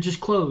 and it just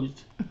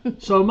closed.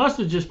 So it must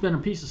have just been a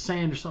piece of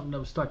sand or something that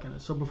was stuck in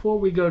it. So before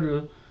we go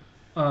to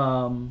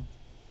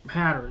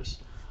Hatteras,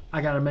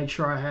 I got to make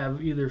sure I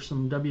have either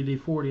some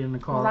WD-40 in the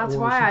car. Well, that's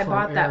why I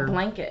bought that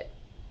blanket,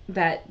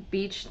 that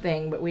beach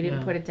thing, but we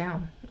didn't put it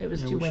down. It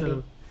was too windy.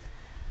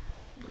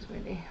 It was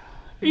windy.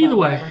 Either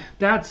way,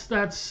 that's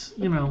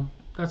been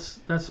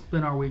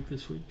our week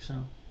this week. So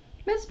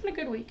it's been a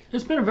good week.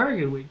 It's been a very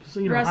good week.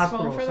 So,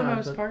 restful for the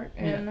most part,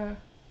 and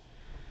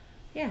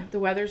the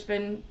weather's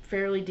been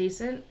fairly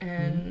decent,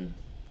 and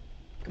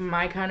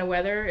my kind of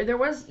weather. It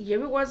was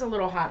a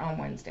little hot on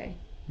Wednesday.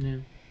 Yeah.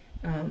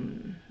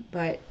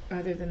 But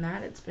other than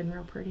that, it's been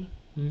real pretty.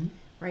 Mm-hmm.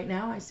 Right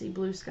now, I see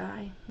blue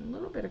sky, a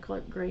little bit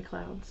of gray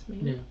clouds,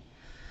 maybe.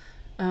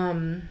 Yeah.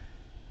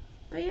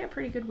 But yeah,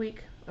 pretty good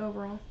week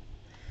overall.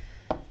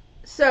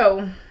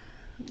 So,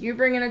 you're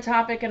bringing a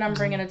topic, and I'm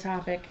bringing a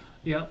topic.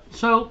 Yeah.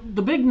 So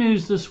the big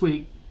news this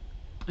week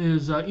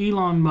is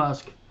Elon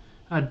Musk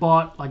had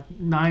bought like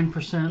 9% of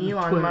Twitter.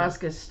 Elon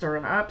Musk is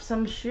stirring up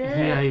some shit.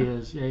 Yeah, he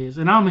is.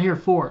 And I'm here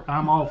for it.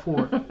 I'm all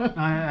for it.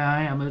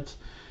 I am.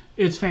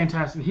 It's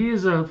fantastic. He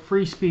is a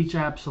free speech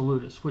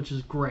absolutist, which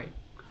is great.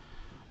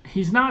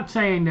 He's not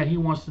saying that he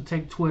wants to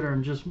take Twitter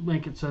and just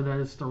make it so that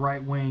it's the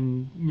right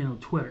wing,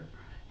 Twitter.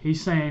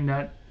 He's saying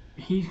that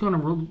he's going to,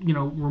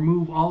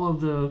 remove all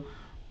of the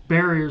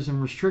barriers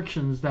and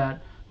restrictions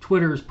that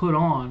Twitter has put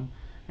on,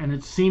 and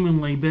it's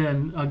seemingly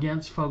been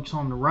against folks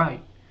on the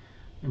right,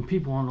 and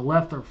people on the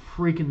left are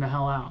freaking the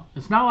hell out.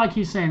 It's not like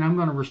he's saying I'm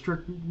going to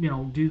restrict,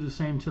 do the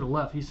same to the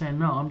left. He's saying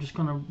no, I'm just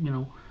going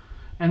to,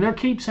 and they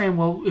keep saying,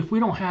 well, if we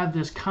don't have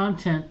this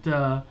content,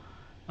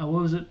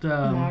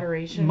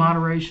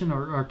 moderation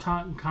or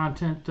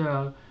content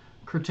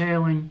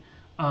curtailing,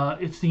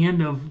 it's the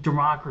end of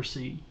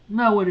democracy.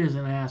 No, it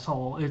isn't,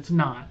 asshole. It's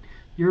not.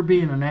 You're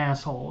being an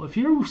asshole. If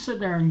you sit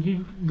there and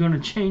you're going to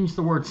change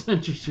the word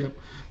censorship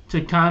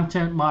to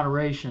content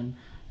moderation,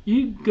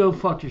 you go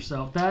fuck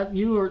yourself. That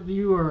you are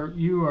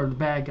the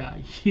bad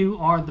guy. You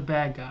are the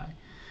bad guy.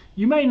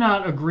 You may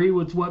not agree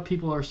with what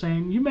people are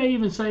saying. You may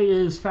even say it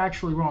is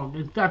factually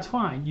wrong. That's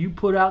fine. You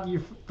put out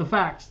the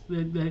facts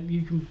that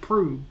you can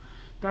prove.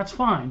 That's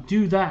fine.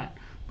 Do that.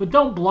 But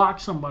don't block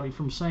somebody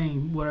from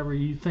saying whatever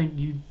you think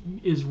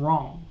is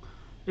wrong.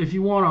 If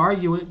you want to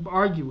argue it,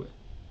 argue it.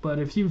 But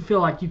if you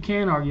feel like you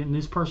can argue it and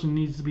this person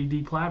needs to be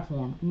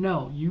deplatformed,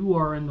 no, you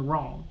are in the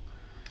wrong.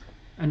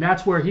 And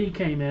that's where he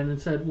came in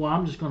and said, well,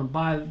 I'm just going to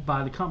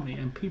buy the company.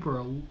 And people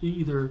are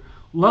either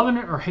loving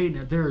it or hating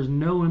it. There is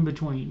no in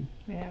between.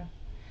 Yeah.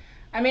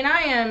 I mean,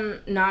 I am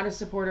not a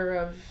supporter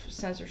of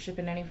censorship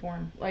in any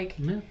form. Like,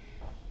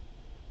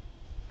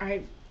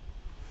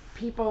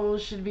 people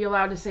should be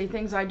allowed to say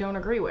things I don't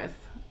agree with.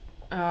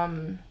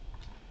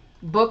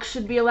 Books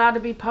should be allowed to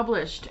be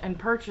published and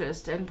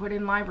purchased and put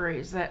in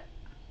libraries that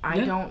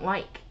I don't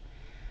like.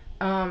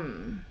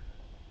 No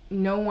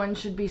one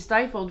should be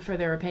stifled for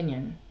their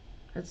opinion.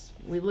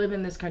 We live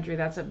in this country.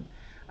 That's a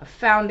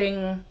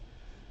founding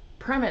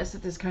premise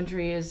that this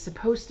country is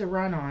supposed to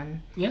run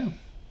on. Yeah.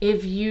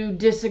 If you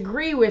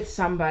disagree with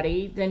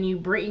somebody, then you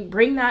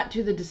bring that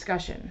to the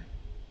discussion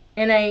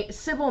in a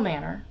civil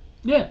manner.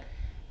 Yeah.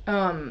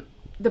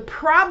 The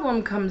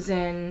problem comes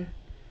in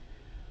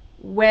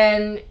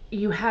when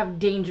you have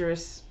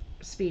dangerous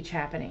speech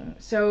happening.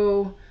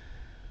 So,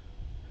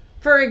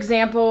 for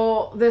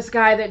example, this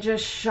guy that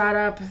just shot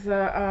up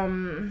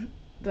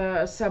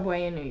the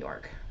subway in New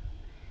York.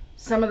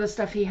 Some of the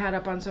stuff he had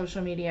up on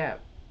social media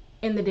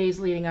in the days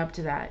leading up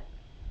to that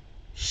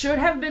should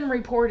have been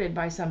reported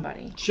by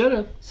somebody. Should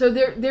have. So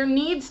there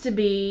needs to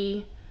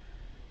be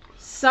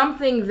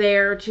something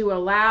there to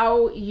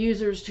allow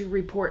users to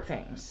report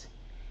things.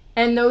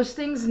 And those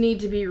things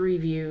need to be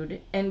reviewed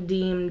and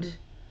deemed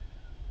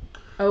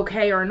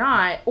okay or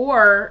not.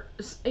 Or,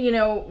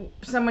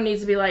 someone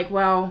needs to be like,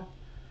 well,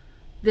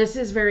 this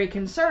is very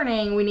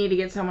concerning. We need to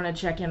get someone to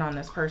check in on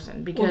this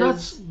person.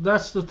 Because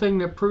that's the thing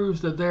that proves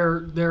that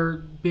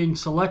they're being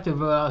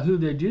selective about who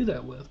they do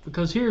that with.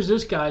 Because here's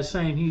this guy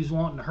saying he's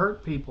wanting to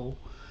hurt people.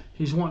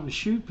 He's wanting to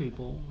shoot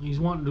people. He's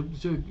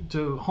wanting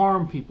to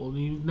harm people.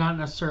 He's not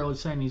necessarily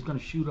saying he's going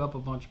to shoot up a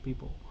bunch of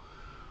people.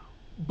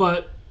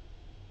 But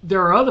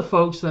there are other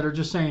folks that are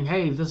just saying,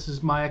 hey, this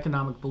is my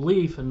economic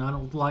belief, and I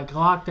don't like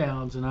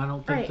lockdowns, and I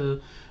don't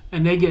think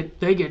and they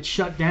get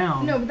shut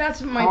down. No, but that's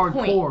my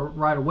hardcore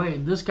right away.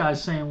 And this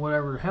guy's saying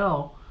whatever the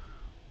hell.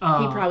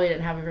 He probably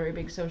didn't have a very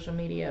big social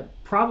media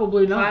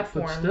probably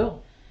platform. Not, but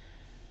still.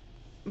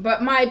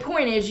 But my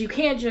point is, you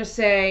can't just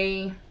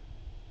say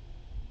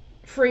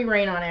free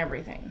reign on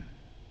everything.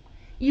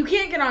 You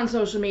can't get on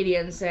social media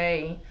and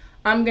say,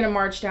 I'm going to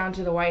march down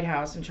to the White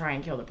House and try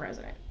and kill the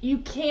president. You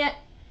can't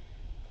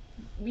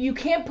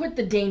put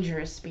the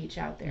dangerous speech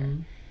out there.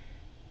 Mm-hmm.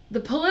 The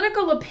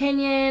political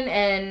opinion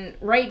and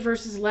right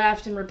versus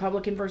left and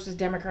Republican versus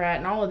Democrat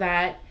and all of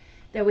that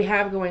we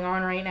have going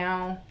on right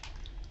now,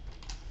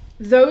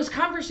 those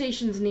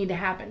conversations need to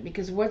happen,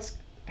 because what's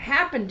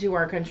happened to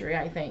our country,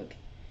 I think,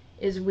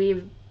 is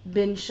we've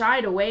been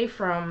shied away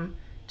from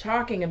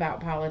talking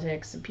about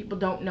politics, and people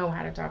don't know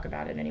how to talk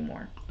about it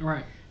anymore.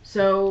 Right.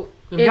 So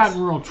they've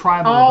gotten real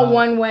tribal. All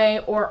one way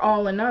or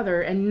all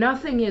another, and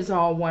nothing is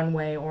all one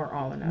way or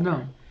all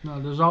another.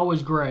 No, there's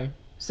always gray.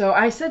 So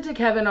I said to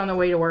Kevin on the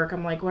way to work,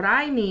 I'm like, what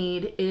I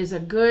need is a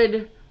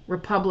good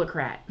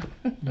Republicrat.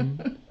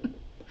 Mm-hmm.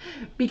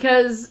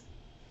 Because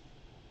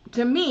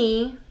to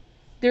me,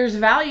 there's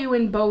value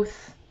in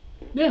both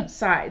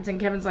sides. And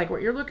Kevin's like,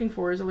 what you're looking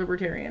for is a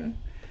libertarian.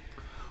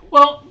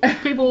 Well,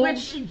 people,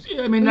 that's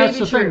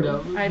the thing,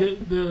 though.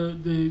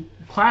 The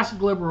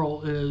classic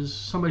liberal is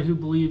somebody who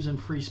believes in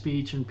free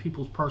speech and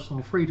people's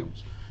personal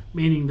freedoms,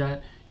 meaning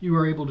that you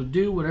are able to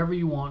do whatever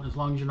you want as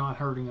long as you're not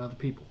hurting other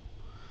people.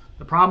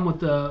 The problem with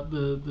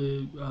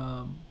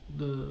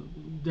the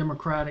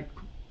Democratic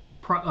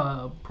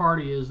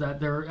Party is that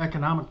their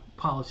economic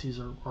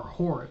policies are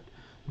horrid.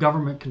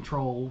 Government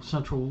control,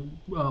 central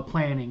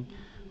planning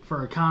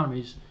for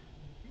economies,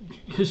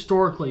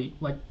 historically,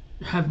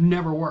 have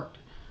never worked.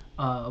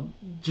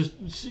 Just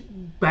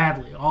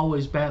badly,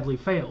 always badly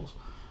fails.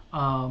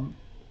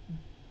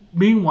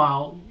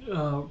 Meanwhile,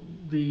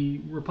 the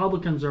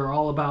Republicans are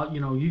all about,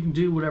 you can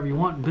do whatever you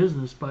want in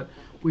business, but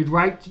we'd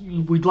like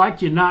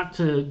you not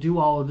to do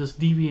all of this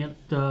deviant,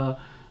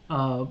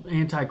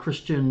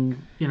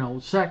 anti-Christian,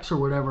 sex or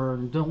whatever,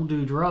 and don't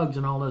do drugs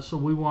and all this. So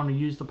we want to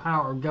use the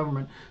power of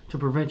government to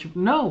prevent you.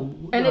 No.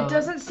 And it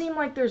doesn't seem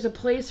like there's a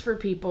place for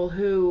people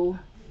who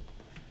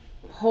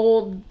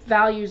hold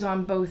values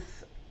on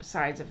both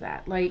sides of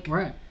that.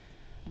 Right.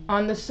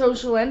 On the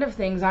social end of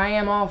things, I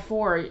am all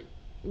for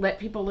let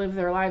people live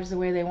their lives the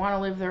way they want to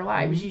live their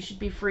lives. Mm-hmm. You should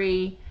be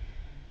free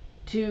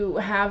to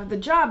have the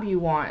job you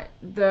want,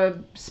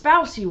 the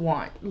spouse you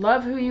want,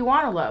 love who you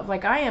want to love.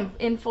 I am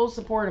in full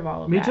support of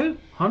all of that. Me too,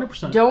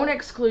 100%. Don't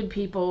exclude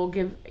people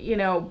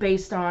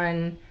based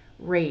on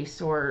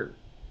race or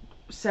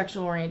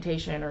sexual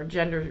orientation or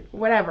gender,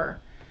 whatever.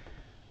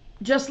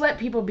 Just let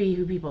people be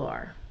who people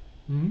are.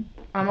 Mm-hmm.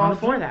 I'm all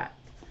for that.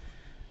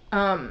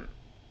 I'm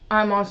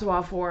also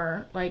all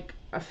for a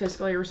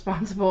fiscally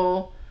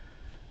responsible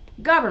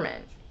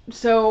government.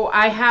 So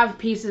I have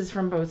pieces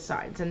from both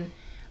sides, and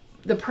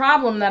the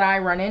problem that I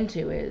run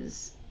into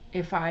is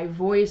if I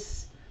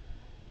voice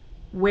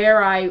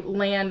where I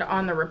land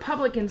on the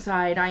Republican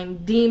side, I'm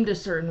deemed a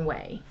certain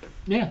way.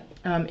 Yeah.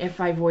 If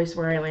I voice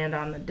where I land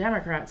on the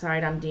Democrat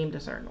side, I'm deemed a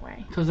certain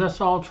way. Because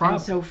that's all tribal.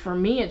 And so for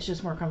me, it's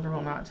just more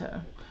comfortable not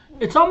to.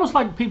 It's almost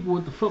like people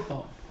with the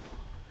football.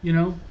 You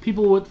know,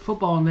 people with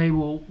football, and they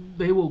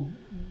will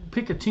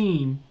pick a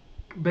team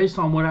based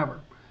on whatever,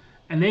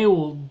 and they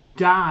will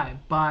die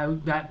by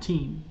that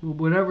team,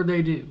 whatever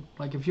they do.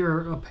 Like if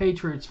you're a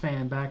Patriots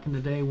fan back in the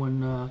day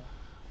when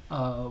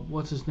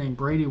what's his name,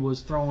 Brady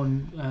was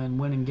throwing and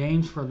winning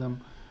games for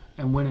them,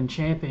 and winning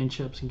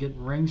championships and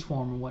getting rings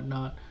for them and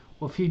whatnot.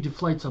 Well, if he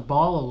deflates a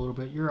ball a little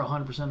bit, you're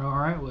 100% all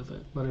right with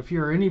it. But if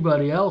you're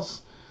anybody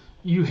else,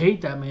 you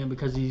hate that man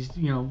because he's,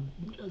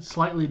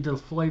 slightly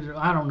deflated.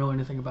 I don't know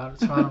anything about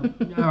it, so I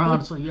don't.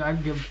 Honestly, I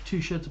give two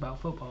shits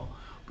about football.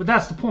 But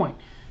that's the point.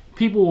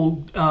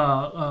 People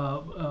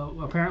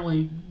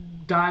apparently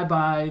die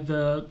by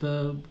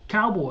the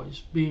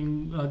Cowboys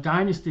being a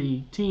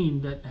dynasty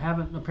team that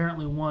haven't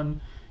apparently won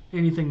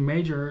anything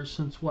major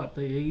since what,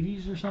 the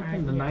 80s or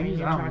something, the 90s.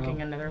 You're I don't talking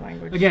know. Another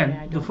language.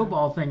 Again, the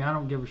football thing, I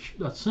don't give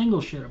a single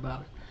shit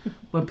about it.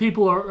 But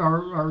people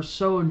are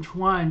so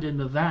entwined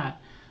into that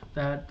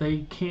they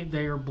can't.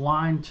 They are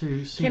blind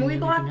to seeing. Can we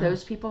block else.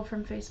 those people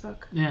from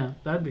Facebook? Yeah,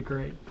 that'd be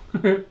great.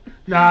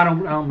 No, I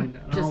don't mean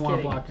that. I don't want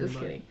to block Just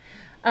anybody.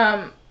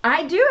 kidding.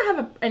 I do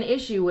have an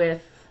issue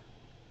with.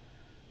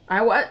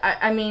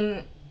 I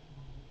mean,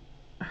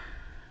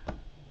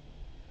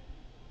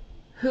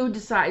 who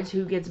decides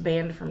who gets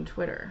banned from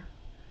Twitter?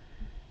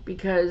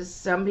 Because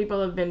some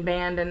people have been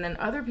banned, and then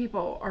other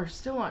people are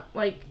still on.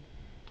 Like,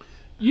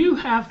 you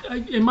have,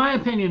 in my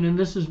opinion, and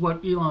this is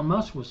what Elon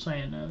Musk was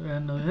saying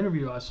in the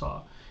interview I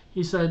saw.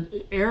 He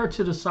said, err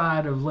to the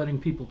side of letting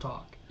people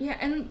talk. Yeah,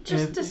 and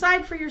just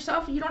decide for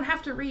yourself. You don't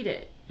have to read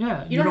it.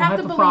 Yeah, you don't have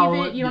to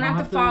believe it. You don't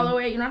have to follow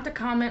it. You don't have to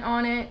comment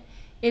on it.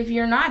 If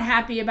you're not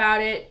happy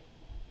about it,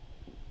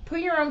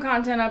 put your own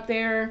content up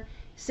there,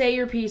 say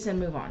your piece, and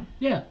move on.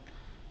 Yeah.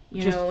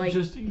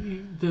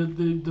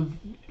 The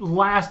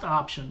last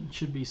option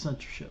should be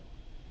censorship,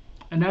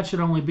 and that should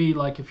only be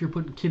like if you're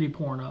putting kiddie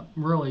porn up.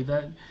 Really,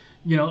 that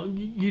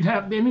you'd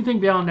have anything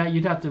beyond that,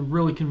 you'd have to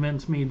really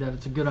convince me that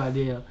it's a good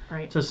idea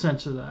to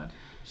censor that.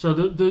 So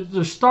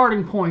the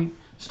starting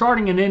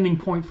and ending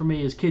point for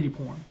me is kiddie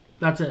porn.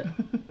 That's it.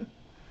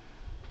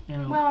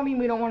 Well, I mean,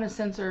 we don't want to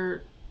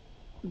censor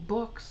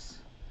books.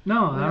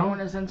 No, we don't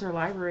want to censor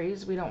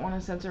libraries. We don't want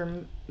to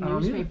censor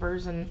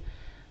newspapers and.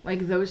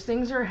 Like, those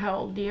things are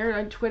held dear.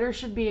 Like, Twitter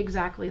should be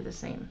exactly the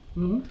same.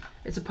 Mm-hmm.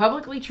 It's a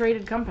publicly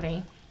traded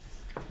company.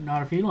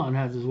 Not if Elon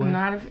has his way.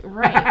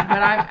 Right.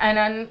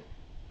 But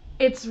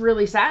it's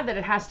really sad that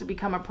it has to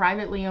become a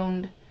privately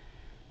owned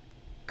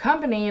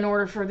company in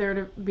order for there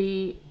to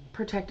be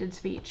protected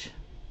speech.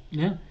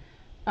 Yeah.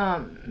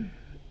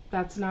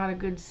 That's not a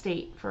good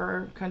state for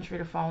our country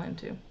to fall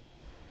into.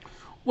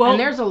 Well, and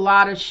there's a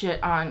lot of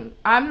shit on.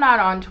 I'm not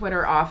on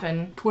Twitter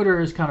often. Twitter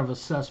is kind of a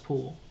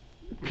cesspool.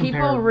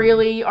 People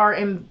really are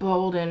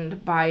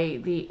emboldened by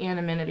the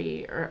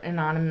anonymity or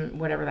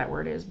whatever that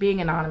word is,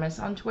 being anonymous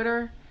on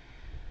Twitter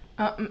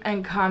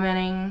and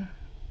commenting.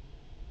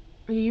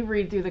 You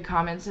read through the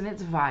comments and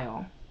it's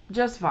vile,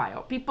 just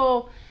vile.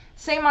 People,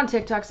 same on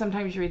TikTok.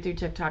 Sometimes you read through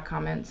TikTok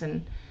comments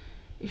and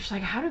you're just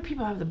like, how do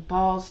people have the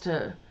balls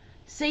to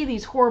say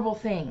these horrible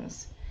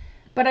things?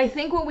 But I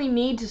think what we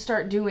need to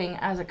start doing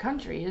as a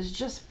country is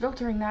just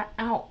filtering that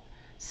out.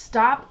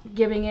 Stop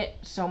giving it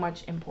so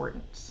much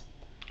importance.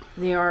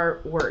 They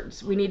are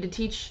words. We need to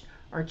teach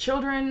our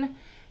children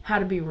how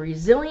to be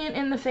resilient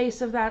in the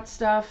face of that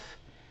stuff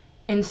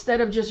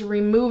instead of just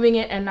removing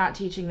it and not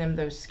teaching them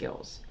those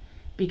skills.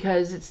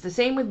 Because it's the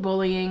same with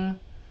bullying.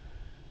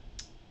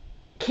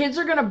 Kids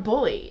are going to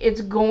bully.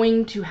 It's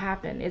going to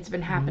happen. It's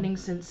been happening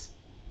since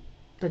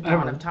the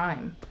dawn of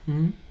time.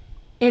 Mm-hmm.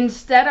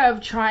 Instead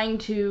of trying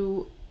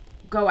to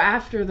go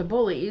after the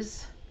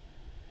bullies,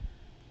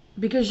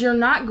 because you're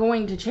not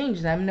going to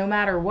change them no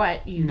matter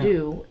what you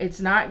do. It's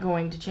not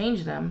going to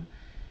change them.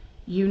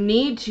 You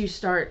need to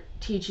start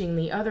teaching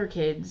the other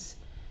kids,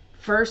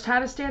 first, how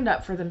to stand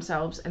up for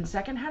themselves, and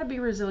second, how to be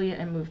resilient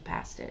and move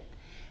past it.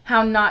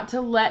 How not to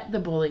let the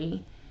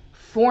bully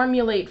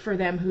formulate for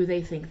them who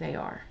they think they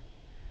are.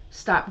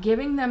 Stop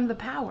giving them the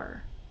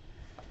power.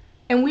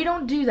 And we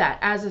don't do that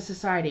as a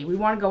society. We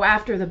want to go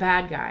after the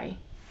bad guy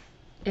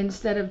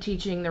instead of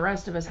teaching the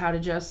rest of us how to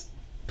just...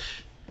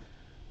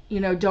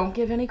 don't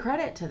give any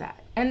credit to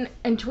that. And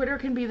Twitter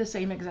can be the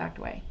same exact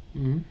way.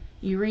 Mm-hmm.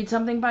 You read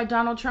something by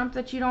Donald Trump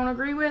that you don't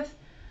agree with,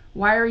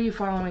 why are you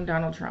following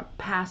Donald Trump?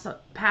 Pass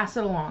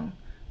it along.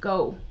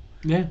 Go.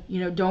 Yeah.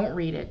 Don't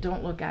read it.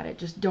 Don't look at it.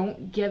 Just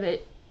don't give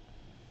it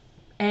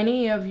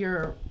any of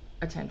your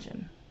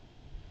attention.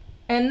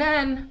 And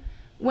then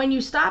when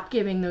you stop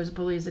giving those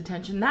bullies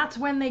attention, that's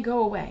when they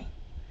go away.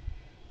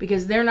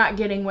 Because they're not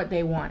getting what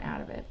they want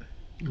out of it.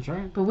 That's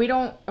right. But we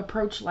don't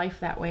approach life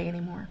that way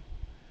anymore.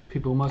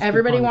 People must.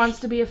 Everybody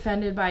wants to be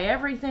offended by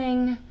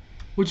everything.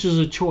 Which is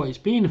a choice.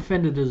 Being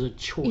offended is a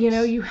choice. You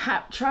know, you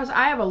have trust.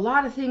 I have a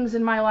lot of things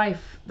in my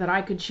life that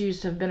I could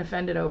choose to have been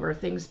offended over.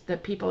 Things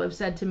that people have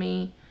said to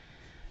me,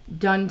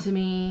 done to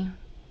me,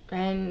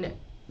 and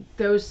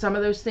some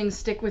of those things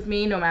stick with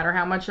me no matter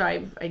how much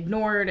I've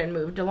ignored and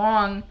moved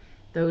along.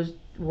 Those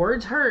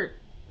words hurt,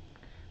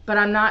 but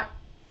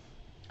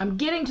I'm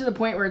getting to the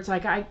point where it's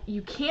like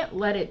you can't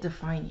let it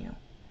define you.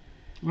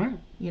 Right.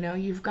 You know,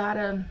 you've got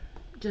to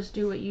just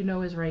do what you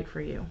know is right for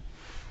you,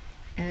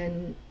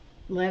 and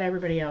let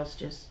everybody else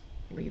just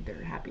lead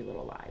their happy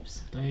little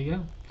lives. There you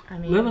go. I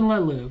mean, live and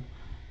let live.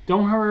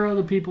 Don't hurt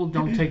other people.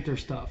 Don't take their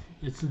stuff.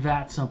 It's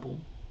that simple.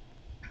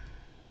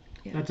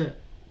 Yeah. That's it.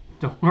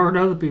 Don't hurt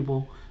other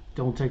people.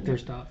 Don't take their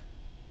stuff.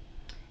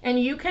 And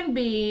you can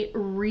be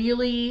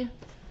really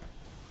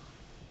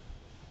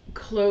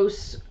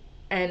close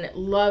and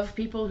love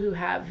people who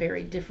have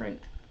very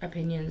different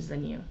opinions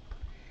than you.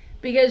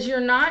 Because you're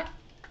not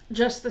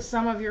just the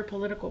sum of your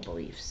political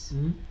beliefs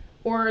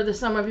or the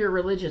sum of your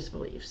religious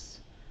beliefs.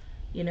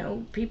 You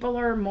know, people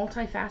are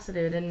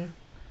multifaceted, and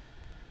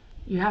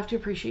you have to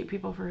appreciate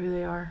people for who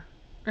they are.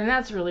 And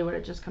that's really what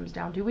it just comes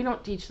down to. We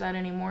don't teach that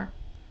anymore.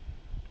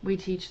 We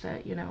teach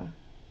that, you know,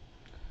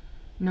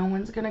 no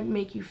one's going to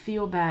make you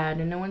feel bad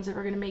and no one's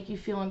ever going to make you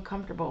feel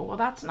uncomfortable. Well,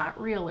 that's not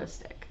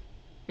realistic.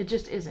 It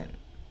just isn't.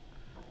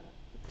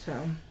 So,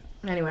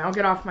 anyway, I'll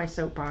get off my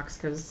soapbox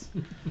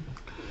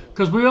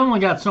because we only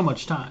got so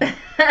much time.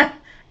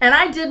 And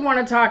I did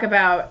want to talk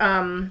about,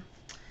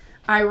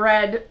 I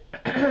read,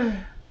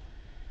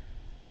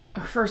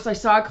 first I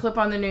saw a clip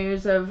on the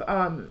news of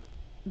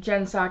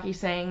Jen Psaki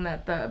saying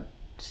that the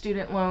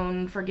student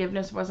loan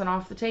forgiveness wasn't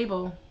off the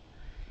table.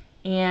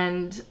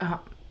 And,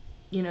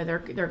 you know, they're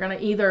going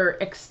to either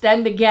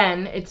extend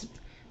again. It's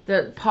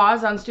the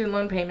pause on student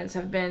loan payments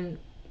have been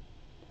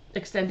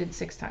extended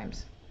 6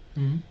 times.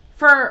 Mm-hmm.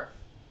 For,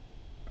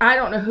 I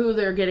don't know who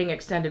they're getting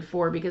extended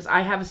for, because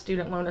I have a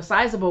student loan, a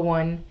sizable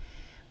one.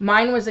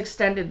 Mine was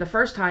extended the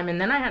first time,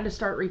 and then I had to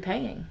start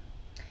repaying.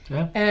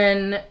 Yeah.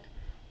 And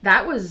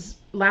that was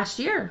last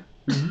year.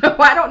 Mm-hmm. So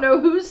I don't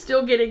know who's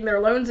still getting their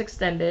loans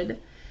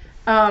extended.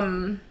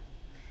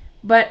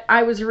 But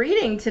I was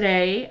reading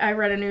today, I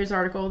read a news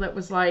article that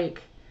was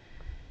like,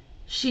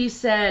 she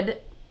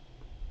said,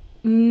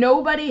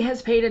 nobody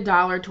has paid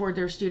 $1 toward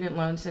their student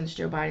loan since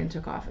Joe Biden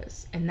took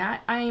office. And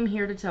that, I am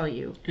here to tell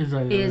you, is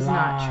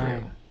not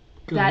true.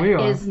 That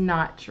is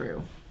not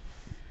true.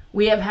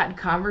 We have had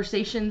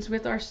conversations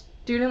with our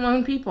student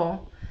loan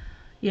people.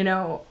 You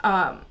know,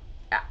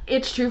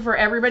 it's true for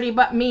everybody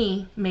but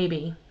me,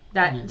 maybe.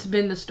 That's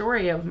been the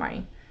story of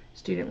my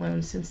student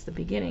loans since the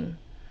beginning.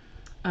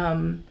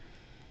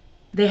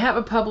 They have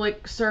a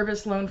public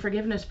service loan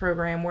forgiveness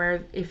program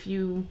where if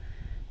you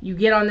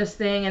get on this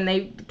thing and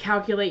they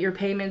calculate your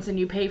payments and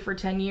you pay for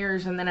 10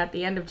 years, and then at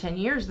the end of 10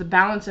 years, the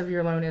balance of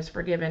your loan is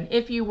forgiven.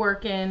 If you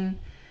work in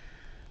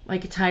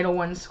like Title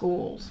I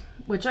schools,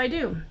 which I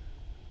do.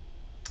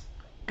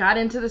 Got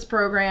into this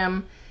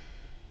program.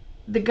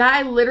 The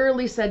guy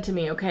literally said to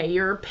me, okay,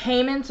 your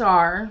payments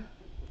are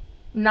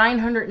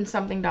 $900 and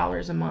something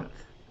a month.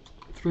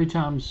 3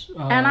 times.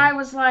 And I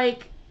was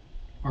like,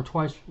 or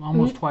twice,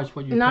 almost twice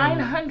what you paid.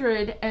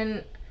 900,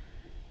 and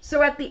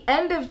so at the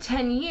end of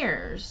 10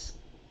 years,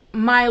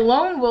 my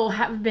loan will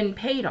have been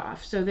paid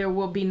off, so there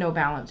will be no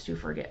balance to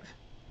forgive.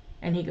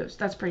 And he goes,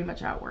 that's pretty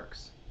much how it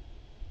works.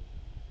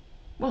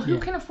 Well, who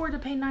can afford to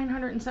pay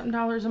 $900 and something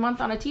a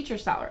month on a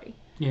teacher's salary?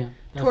 Yeah.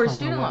 Toward a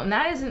student loan.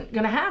 That isn't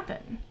going to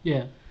happen.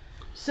 Yeah.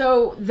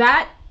 So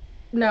that,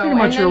 no. Pretty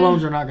much your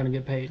loans are not going to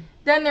get paid.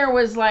 Then there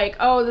was like,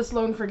 oh, this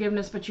loan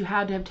forgiveness, but you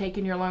had to have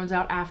taken your loans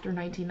out after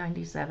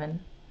 1997.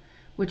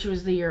 Which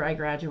was the year I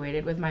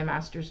graduated with my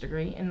master's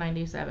degree in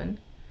 97.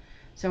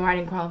 So I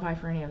didn't qualify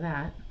for any of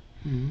that.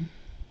 Mm-hmm.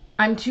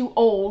 I'm too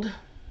old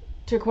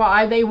to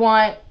qualify. They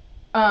want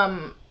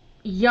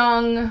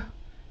young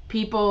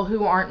people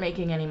who aren't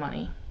making any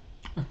money.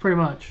 Pretty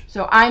much.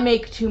 So I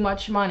make too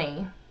much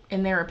money,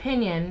 in their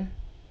opinion,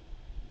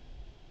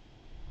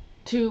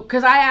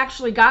 because I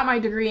actually got my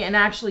degree and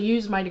actually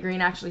used my degree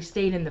and actually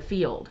stayed in the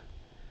field,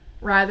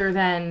 rather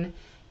than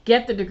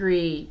get the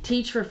degree,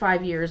 teach for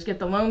 5 years, get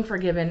the loan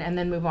forgiven, and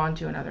then move on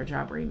to another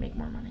job where you make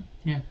more money.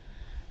 Yeah.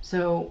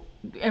 So,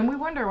 and we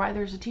wonder why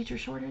there's a teacher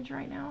shortage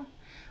right now.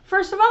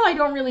 First of all, I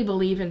don't really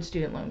believe in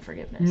student loan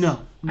forgiveness. No.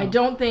 I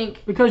don't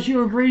think. Because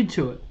you agreed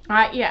to it.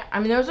 Yeah. I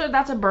mean,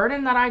 that's a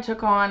burden that I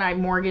took on. I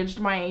mortgaged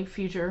my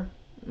future,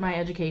 my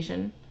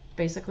education,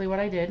 basically what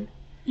I did.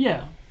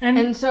 Yeah.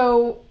 And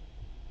so,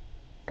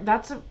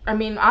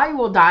 I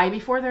will die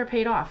before they're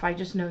paid off. I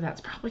just know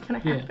that's probably going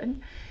to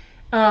happen. Yeah.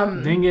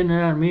 Didn't get it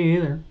out of me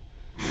either.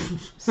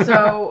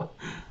 So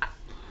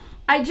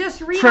I just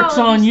read tricks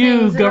all on these you,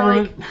 things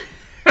government. Like,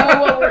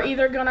 oh well,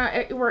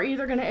 we're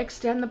either gonna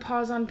extend the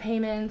pause on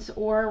payments,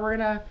 or we're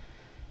gonna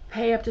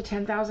pay up to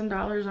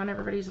 $10,000 on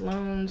everybody's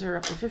loans, or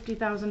up to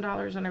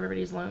 $50,000 on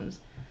everybody's loans.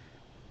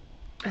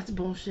 That's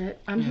bullshit.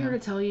 I'm here to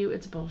tell you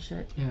it's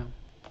bullshit. Yeah.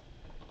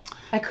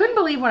 I couldn't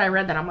believe when I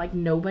read that. I'm like,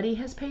 nobody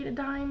has paid a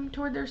dime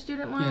toward their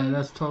student loan.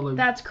 Yeah,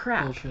 that's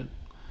crap. Bullshit.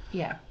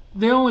 Yeah.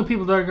 the only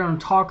people that are going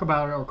to talk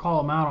about it or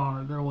call them out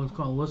on it, they're the ones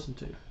going to listen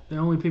to. The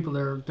only people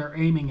they're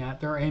aiming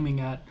at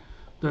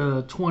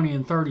the 20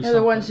 and 30. They're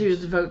the ones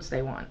whose votes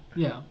they want.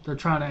 Yeah, they're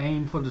trying to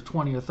aim for the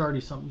 20 or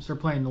 30 somethings. They're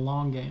playing the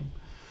long game.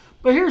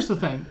 But here's the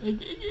thing.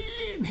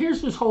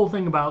 Here's this whole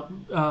thing about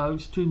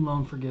student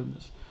loan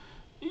forgiveness.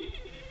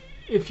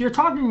 If you're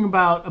talking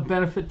about a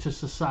benefit to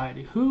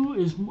society,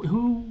 whose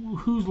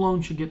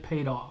loan should get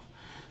paid off?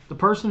 The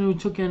person who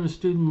took in a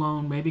student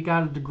loan, maybe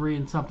got a degree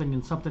in something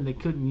they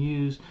couldn't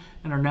use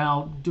and are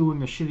now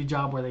doing a shitty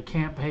job where they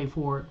can't pay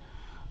for it.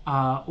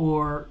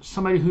 Or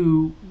somebody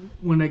who,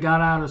 when they got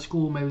out of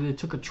school, maybe they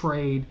took a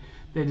trade,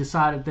 they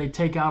decided they'd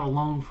take out a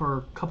loan for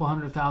a couple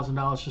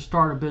 $100,000 to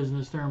start a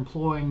business. They're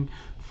employing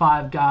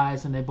 5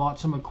 guys and they bought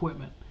some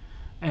equipment.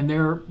 And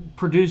they're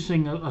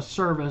producing a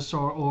service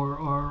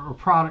or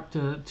product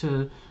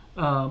to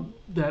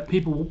that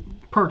people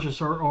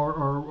purchase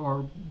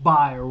or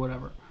buy or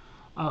whatever.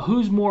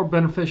 Whose more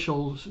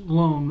beneficial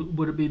loan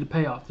would it be to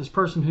pay off? This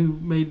person who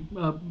made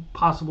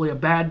possibly a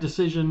bad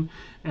decision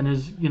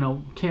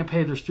and can't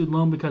pay their student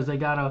loan because they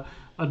got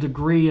a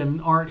degree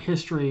in art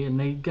history and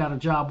they got a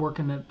job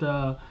working at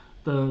the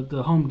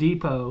Home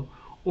Depot,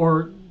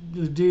 or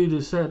the dude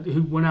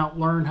who went out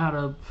and learned how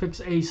to fix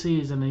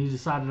ACs and he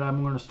decided,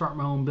 I'm going to start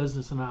my own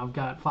business and I've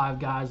got 5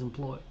 guys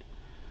employed.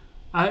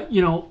 How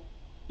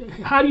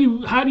do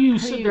you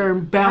sit there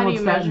and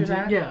balance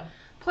that? Yeah.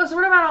 Plus,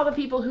 what about all the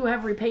people who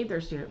have repaid their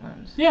student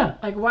loans? Yeah.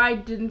 Like, why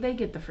didn't they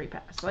get the free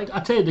pass? Like, I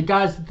tell you, the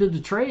guys that did the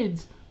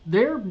trades,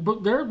 their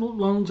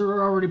loans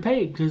are already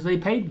paid because they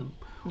paid them.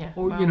 Yeah.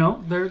 Or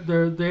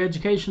their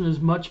education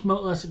is much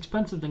less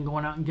expensive than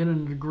going out and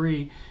getting a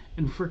degree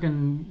in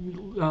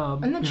freaking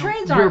and the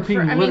trades aren't for.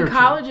 I mean,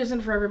 college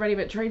isn't for everybody,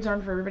 but trades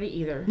aren't for everybody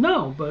either.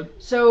 No,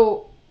 but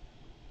so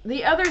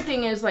the other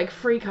thing is, like,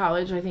 free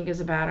college, I think, is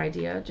a bad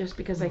idea, just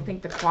because I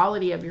think the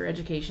quality of your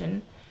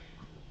education.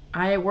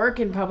 I work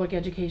in public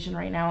education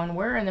right now, and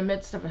we're in the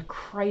midst of a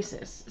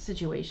crisis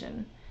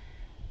situation.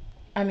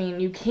 I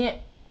mean,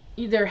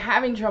 they're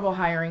having trouble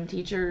hiring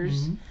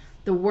teachers. Mm-hmm.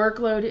 The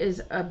workload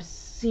is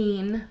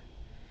obscene.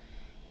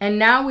 And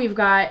now we've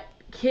got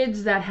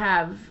kids that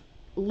have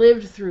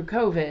lived through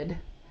COVID,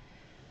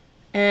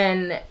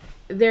 and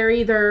they're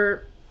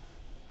either,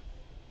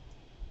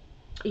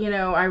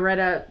 I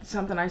read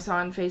something I saw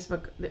on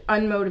Facebook, the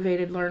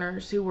unmotivated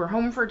learners who were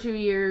home for 2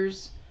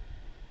 years,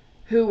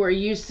 who were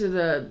used to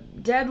the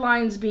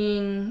deadlines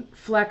being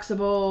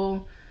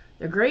flexible,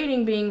 the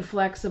grading being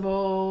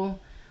flexible.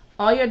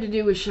 All you had to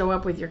do was show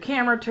up with your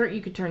camera. You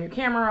could turn your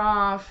camera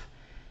off.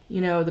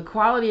 The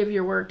quality of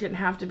your work didn't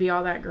have to be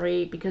all that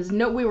great because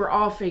we were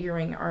all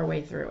figuring our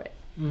way through it.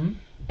 Mm-hmm.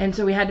 And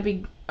so we had to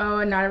be,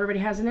 and not everybody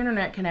has an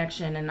internet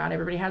connection and not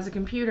everybody has a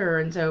computer.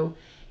 And so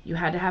you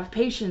had to have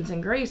patience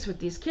and grace with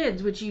these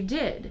kids, which you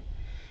did.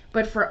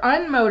 But for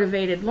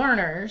unmotivated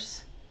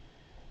learners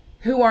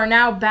who are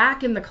now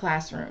back in the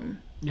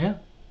classroom. Yeah.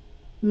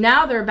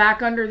 Now they're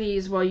back under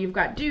these, you've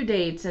got due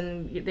dates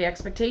and the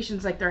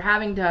expectations, like they're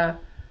having to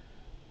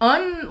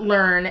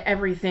unlearn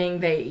everything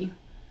they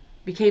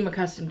became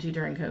accustomed to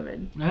during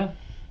COVID. Yeah.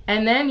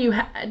 And then you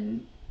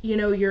had,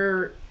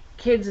 your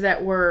kids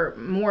that were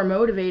more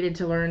motivated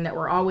to learn, that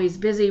were always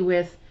busy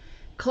with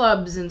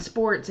clubs and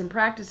sports and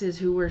practices,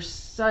 who were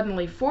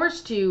suddenly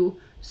forced to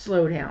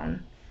slow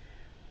down,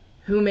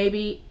 who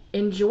maybe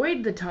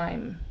enjoyed the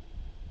time,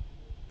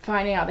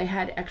 finding out they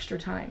had extra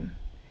time,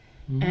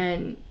 mm-hmm.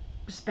 and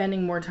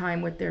spending more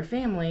time with their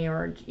family,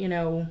 or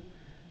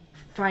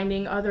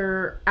finding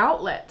other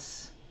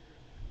outlets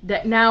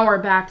that now are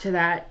back to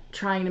that,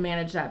 trying to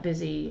manage that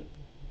busy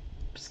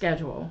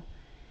schedule.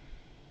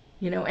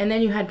 And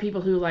then you had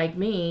people who, like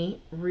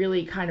me,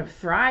 really kind of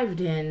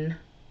thrived in,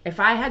 if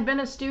I had been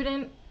a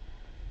student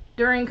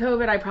during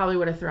COVID, I probably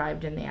would have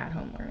thrived in the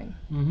at-home learning.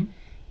 Mm-hmm.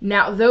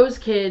 Now those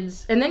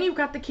kids, and then you've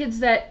got the kids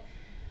that,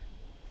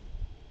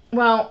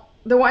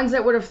 the ones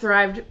that would have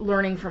thrived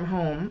learning from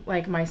home,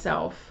 like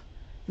myself,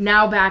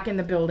 now back in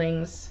the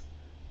buildings,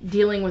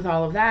 dealing with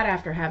all of that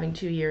after having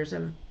 2 years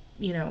of,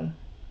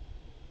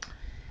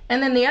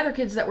 and then the other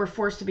kids that were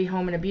forced to be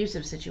home in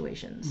abusive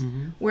situations,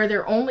 mm-hmm. where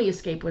their only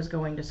escape was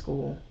going to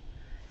school.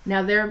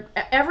 Now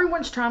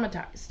everyone's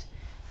traumatized.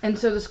 And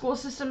so the school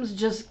systems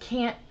just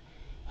can't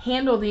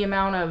handle the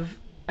amount of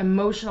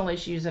emotional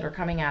issues that are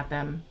coming at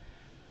them.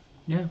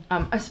 Yeah.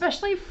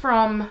 Especially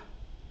from,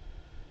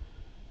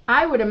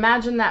 I would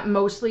imagine that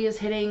mostly is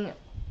hitting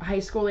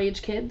high school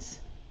age kids.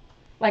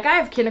 Like, I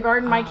have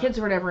kindergarten. My kids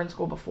were never in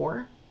school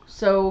before.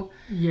 So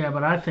yeah,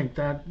 but I think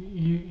that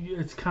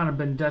it's kind of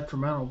been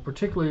detrimental,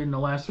 particularly in the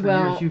last 3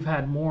 years. You've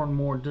had more and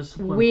more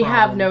discipline. We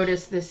have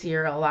noticed this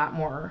year a lot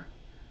more,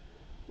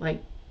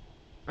 like,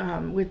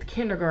 with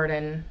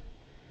kindergarten,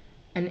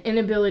 an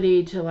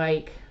inability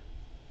to,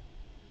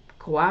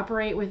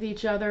 cooperate with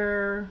each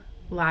other,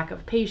 lack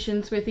of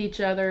patience with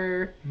each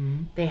other.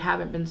 Mm-hmm. They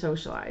haven't been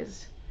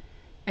socialized.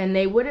 And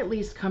they would at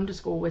least come to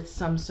school with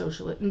some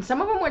social... And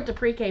some of them went to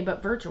pre-K,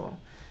 but virtual.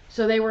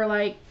 So they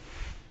were,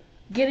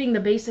 getting the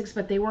basics,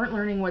 but they weren't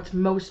learning what's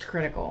most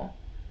critical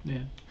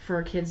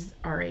for kids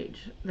our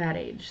age, that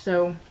age.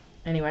 So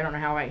Anyway, I don't know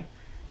how I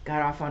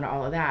got off onto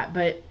all of that,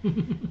 but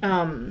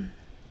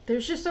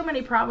there's just so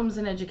many problems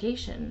in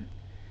education.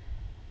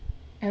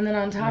 And then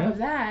on top of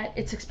that,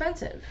 it's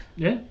expensive.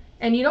 Yeah.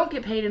 And you don't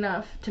get paid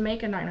enough to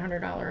make a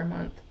 $900 a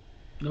month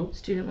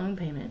student loan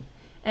payment.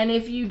 And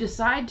if you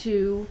decide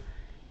to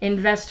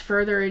invest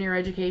further in your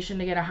education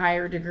to get a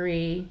higher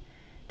degree,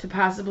 to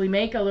possibly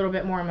make a little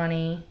bit more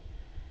money,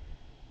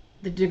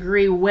 the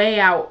degree way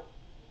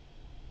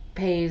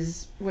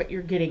outpays what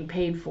you're getting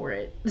paid for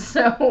it.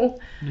 So,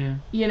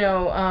 you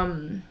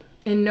know,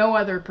 in no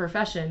other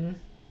profession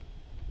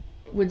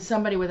would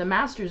somebody with a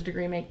master's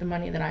degree make the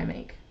money that I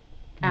make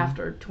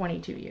after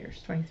 23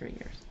 years.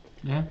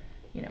 Yeah.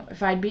 You know,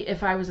 if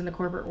I was in the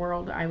corporate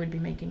world, I would be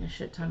making a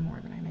shit ton more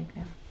than I make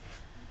now.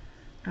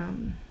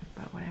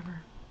 But whatever.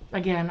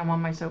 Again, I'm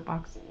on my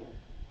soapbox.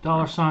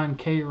 $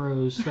 K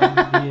Rose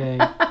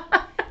VA.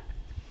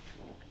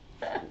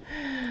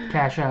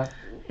 Cash out.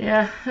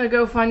 Yeah, a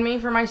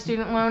GoFundMe for my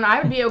student loan. I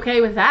would be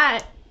okay with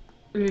that.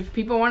 If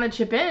people want to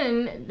chip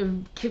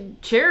in,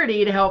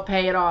 charity to help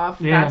pay it off.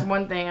 Yeah. That's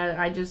one thing.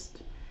 I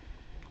just.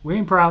 We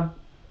ain't proud.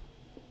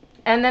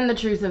 And then the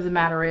truth of the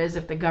matter is,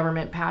 if the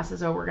government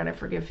passes, we're going to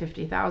forgive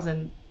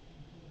 $50,000.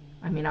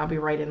 I mean, I'll be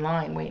right in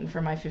line waiting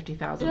for my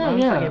 $50,000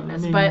 loan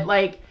forgiveness. I mean, but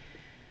like,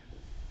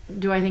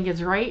 do I think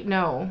it's right?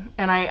 No.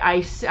 And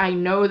I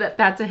know that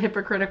that's a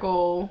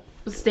hypocritical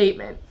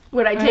statement.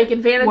 Would I take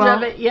advantage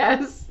of it?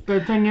 Yes.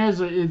 The thing is,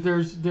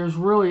 there's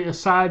really,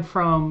 aside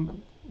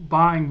from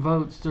buying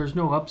votes, there's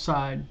no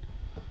upside.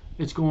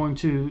 It's going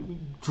to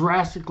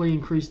drastically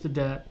increase the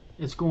debt.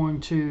 It's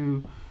going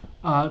to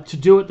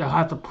do it, they'll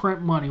have to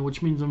print money,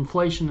 which means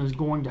inflation is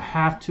going to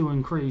have to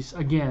increase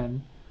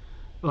again.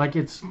 Like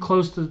it's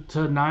close to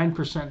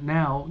 9%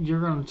 now. You're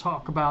going to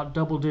talk about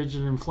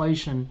double-digit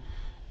inflation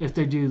if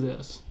they do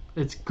this.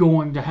 It's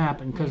going to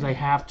happen because they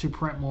have to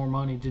print more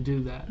money to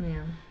do that.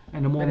 Yeah.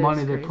 And the more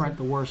money they print,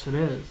 the worse it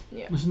is.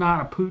 Yeah. It's not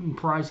a Putin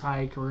price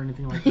hike or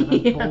anything like that.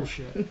 That's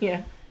bullshit.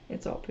 Yeah,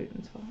 it's all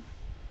Putin's fault.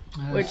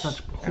 Which, such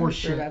horse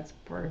shit. That's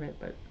part of it,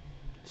 but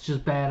it's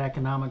just bad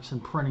economics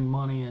and printing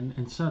money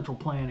and central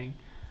planning.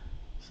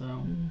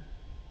 So,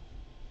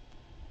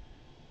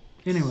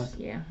 anyway.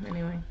 Yeah,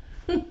 anyway.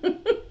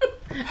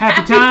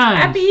 Happy times.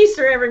 Happy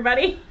Easter,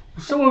 everybody.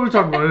 So what were we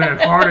talking about? We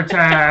had heart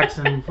attacks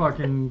and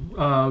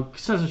fucking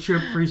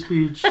censorship, free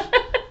speech,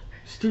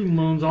 student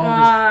loans, all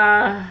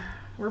this.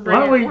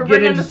 Why don't we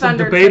get into some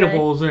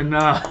debateables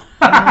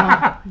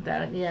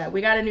today. Yeah,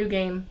 we got a new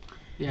game.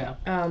 Yeah.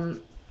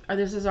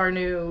 This is our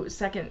new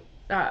second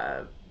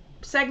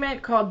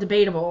segment called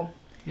Debatable.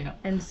 Yeah.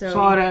 And so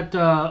saw it at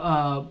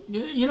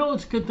you know,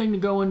 it's a good thing to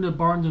go into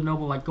Barnes and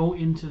Noble, like go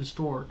into the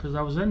store, because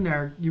I was in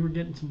there. You were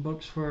getting some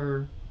books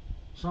for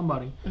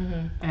somebody,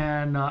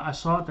 and I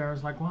saw it there. I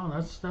was like, wow,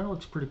 that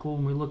looks pretty cool.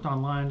 And we looked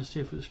online to see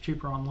if it was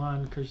cheaper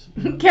online, because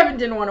Kevin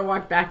didn't want to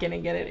walk back in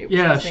and get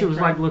it. She was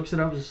like, looks it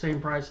up, it's the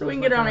same price. So we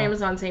can get it on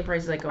Amazon, same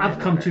price. Like, I've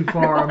come too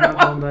far. I'm not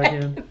going back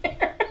in.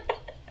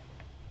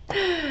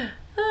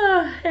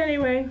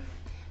 Anyway.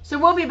 So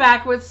we'll be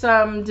back with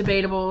some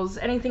debatables.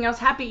 Anything else?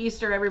 Happy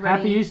Easter, everybody.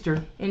 Happy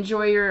Easter.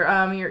 Enjoy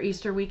your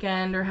Easter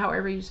weekend, or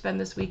however you spend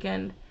this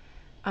weekend,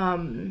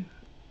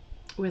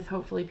 with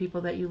hopefully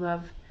people that you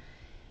love.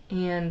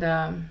 And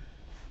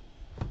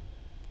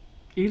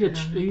eat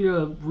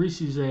a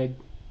Reese's egg.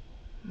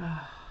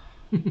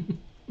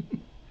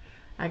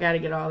 I got to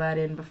get all that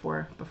in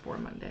before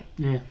Monday.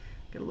 Yeah.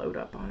 Get a load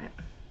up on it.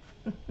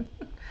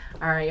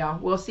 All right, y'all.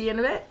 We'll see you in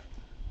a bit.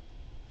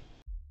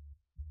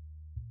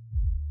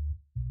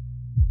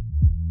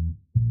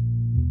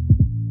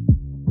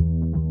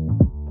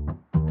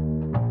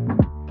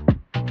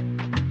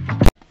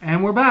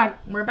 And we're back.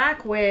 We're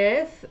back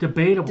with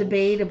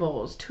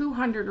Debatables.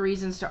 200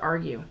 reasons to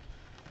argue.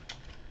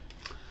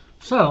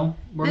 So,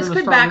 this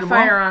could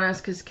backfire on us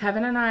because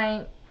Kevin and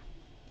I,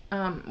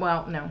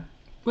 no.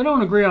 We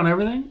don't agree on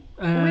everything.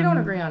 We don't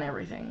agree on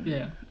everything.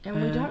 Yeah. And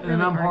we don't really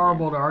And I'm argue.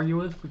 horrible to argue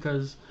with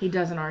because... He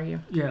doesn't argue.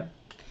 Yeah.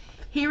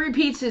 He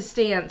repeats his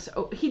stance.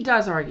 Oh, he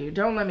does argue.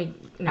 Don't let me...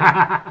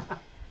 No.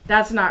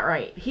 That's not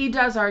right. He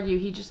does argue.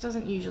 He just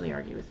doesn't usually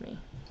argue with me.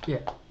 Yeah.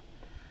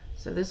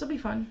 So this will be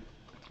fun.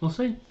 We'll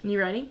see. You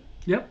ready?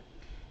 Yep.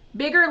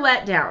 Bigger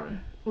letdown.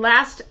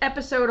 Last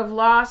episode of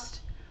Lost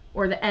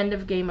or the end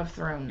of Game of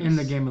Thrones? In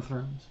the Game of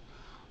Thrones.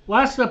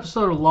 Last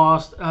episode of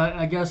Lost,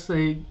 I guess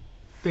they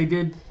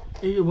did...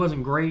 It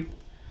wasn't great.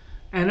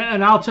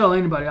 And I'll tell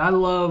anybody, I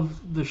love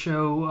the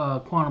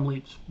show Quantum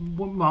Leaps.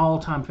 My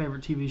all-time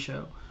favorite TV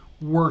show.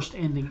 Worst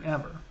ending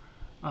ever.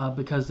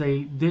 Because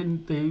they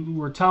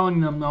were telling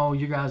them, no,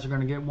 you guys are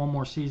going to get one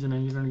more season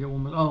and you're going to get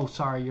one more... Oh,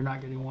 sorry, you're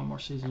not getting one more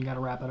season. You got to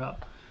wrap it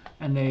up.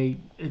 And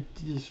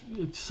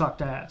it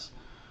sucked ass.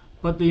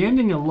 But the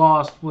ending of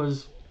Lost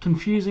was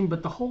confusing,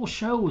 but the whole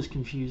show was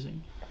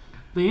confusing.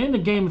 The end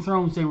of Game of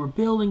Thrones, they were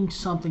building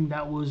something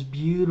that was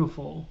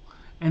beautiful.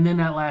 And then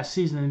that last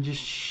season, and just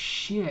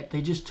shit.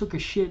 They just took a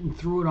shit and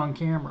threw it on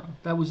camera.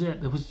 That was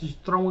it. It was just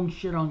throwing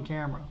shit on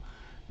camera.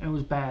 And it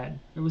was bad.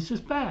 It was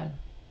just bad.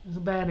 It was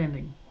a bad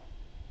ending.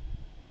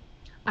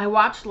 I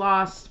watched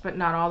Lost, but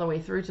not all the way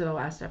through to the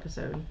last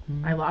episode.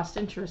 Mm-hmm. I lost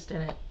interest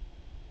in it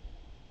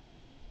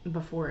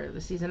before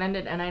the season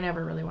ended, and I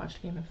never really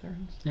watched Game of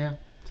Thrones. Yeah.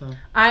 So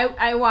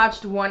I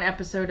watched one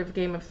episode of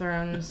Game of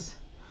Thrones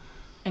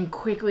and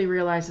quickly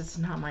realized it's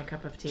not my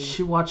cup of tea.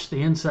 She watched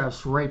the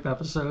incest rape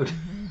episode.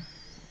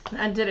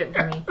 That did it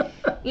for me.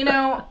 You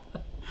know,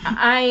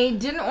 I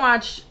didn't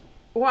watch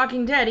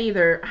Walking Dead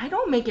either. I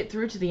don't make it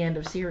through to the end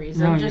of series.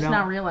 No, I'm just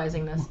now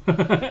realizing this.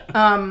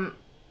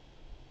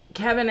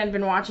 Kevin had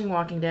been watching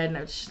Walking Dead, and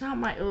it's just not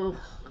my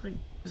like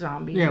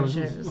zombies. Yeah, it was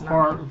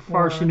horror. As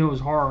far as she knew, it was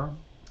horror.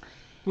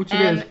 Which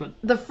it is, but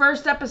the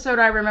first episode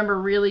I remember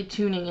really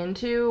tuning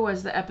into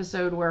was the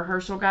episode where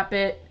Herschel got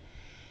bit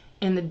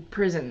in the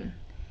prison.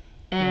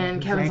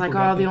 And Kevin's like,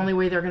 oh, the only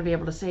way they're going to be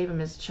able to save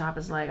him is to chop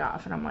his leg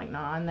off. And I'm like,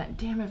 nah, and that,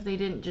 damn if they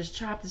didn't just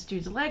chop this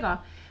dude's leg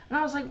off. And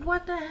I was like,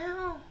 what the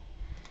hell?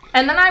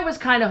 And then I was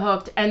kind of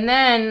hooked. And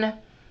then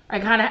I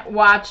kind of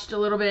watched a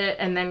little bit,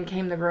 and then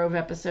came the Grove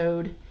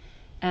episode.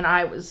 And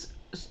I was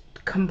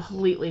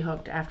completely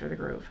hooked after the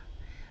Grove.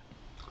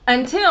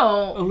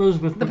 Until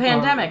the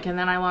pandemic, and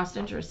then I lost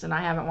interest, and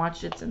I haven't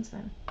watched it since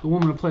then. The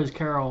woman who plays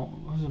Carol,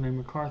 what's her name,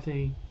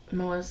 McCarthy?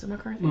 Melissa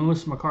McCarthy?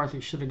 Melissa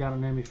McCarthy should have got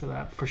an Emmy for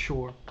that, for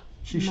sure.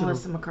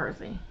 Melissa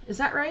McCarthy. Is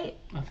that right?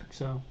 I think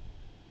so.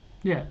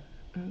 Yeah.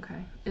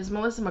 Okay. Is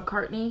Melissa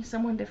McCartney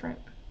someone different?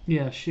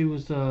 Yeah, she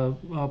was Paul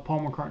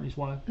McCartney's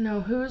wife. No,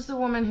 who's the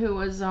woman who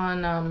was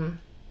on,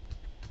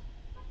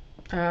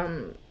 gosh,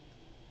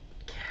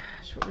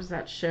 what was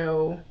that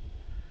show?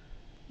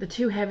 The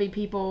two heavy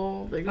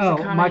people.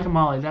 Mike and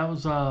Molly. That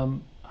was,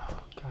 God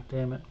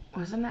damn it.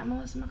 Wasn't that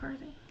Melissa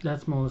McCarthy?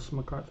 That's Melissa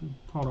McCarthy.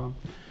 Hold on.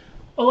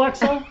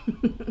 Alexa,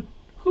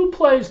 who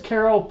plays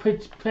Carol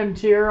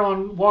Pelletier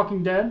on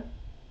Walking Dead?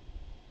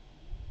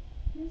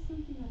 Here's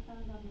something I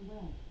found on the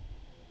web.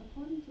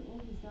 According to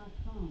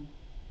oldies.com,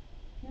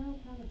 Carol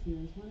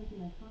Pelletier is one of the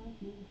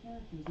iconic main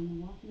characters in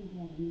The Walking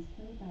Dead and is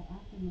played by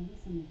actor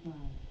Melissa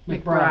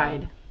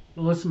McBride.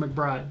 Melissa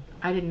McBride.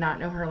 I did not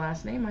know her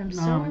last name. I'm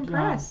so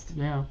impressed.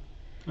 Yeah.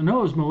 I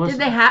know it was Melissa.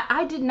 Did they have...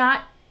 I did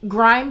not...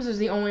 Grimes is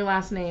the only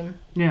last name.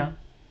 Yeah.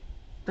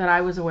 That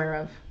I was aware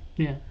of.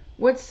 Yeah.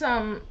 What's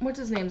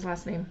his name's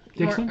last name?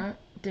 Dixon?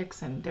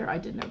 Dixon. I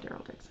did know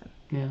Daryl Dixon.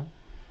 Yeah.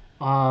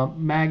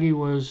 Maggie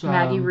was...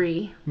 Maggie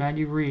Rhee.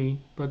 Maggie Rhee.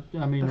 But,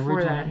 I mean, Before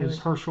originally that, it was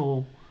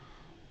Herschel...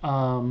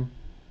 Fuck,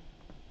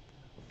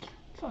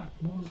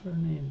 what was their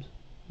names?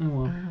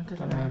 Well,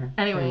 doesn't matter.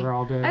 Anyway, they were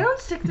all dead. I don't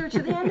stick through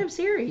to the end of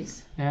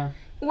series. Yeah.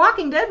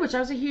 Walking Dead, which I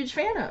was a huge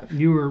fan of.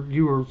 You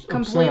were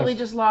completely obsessed.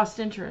 Just lost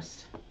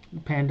interest. The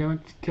pandemic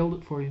killed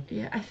it for you.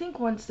 Yeah, I think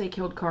once they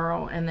killed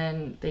Carl and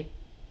then they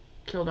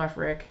killed off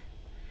Rick,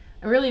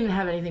 I really didn't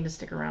have anything to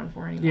stick around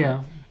for anymore.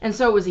 Yeah. And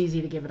so it was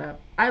easy to give it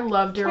up. I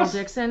loved Daryl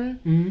Dixon.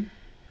 Mm-hmm.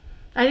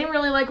 I didn't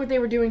really like what they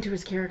were doing to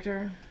his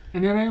character.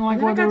 And then I didn't like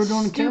what they were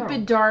doing to Carol.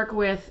 Stupid dark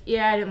with,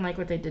 I didn't like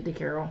what they did to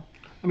Carol.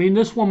 I mean,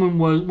 this woman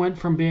went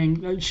from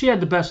being... She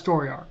had the best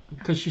story arc.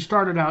 Because she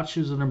started out,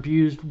 she was an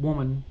abused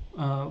woman,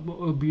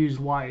 abused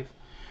wife.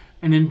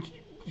 And then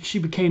she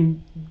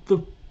became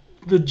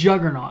the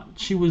juggernaut.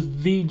 She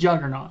was the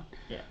juggernaut.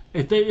 Yeah.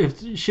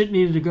 If shit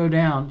needed to go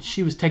down,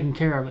 she was taking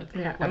care of it.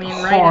 Yeah, like, I mean,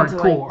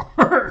 hardcore.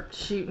 Right into, like,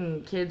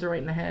 shooting kids right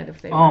in the head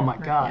if they Oh, my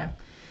God.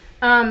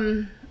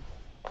 Yeah.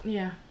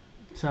 Yeah.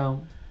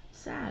 So...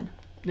 Sad.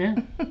 Yeah.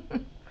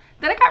 Then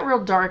it got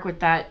real dark with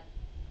that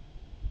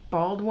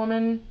bald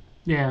woman.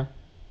 Yeah.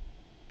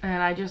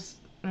 And I just,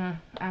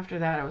 after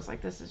that, I was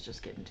like, this is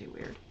just getting too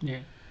weird. Yeah.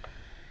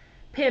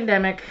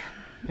 Pandemic.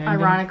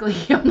 Ironically,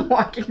 on The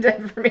Walking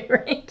Dead for me,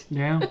 right?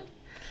 Yeah.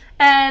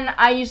 And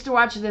I used to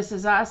watch This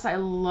Is Us. I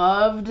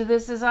loved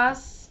This Is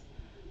Us.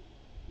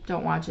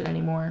 Don't watch it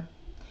anymore.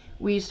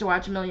 We used to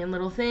watch Million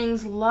Little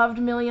Things. Loved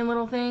Million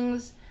Little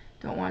Things.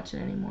 Don't watch it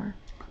anymore.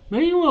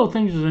 Million Little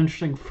Things is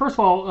interesting. First of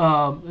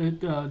all,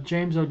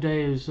 James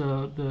O'Day is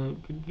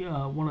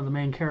one of the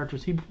main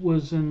characters. He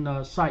was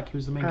in Psych. He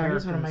was the main character.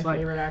 He's one of my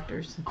favorite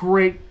actors.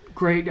 Great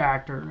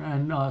actor,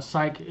 and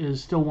Psych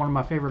is still one of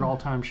my favorite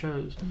all-time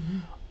shows.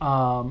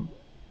 Mm-hmm.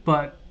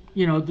 But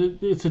you know,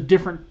 it's a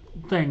different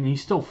thing.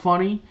 He's still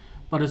funny,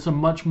 but it's a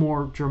much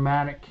more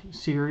dramatic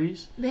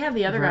series. They have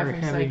the other guy from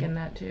Psych in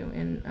that too.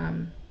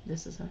 In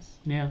This Is Us.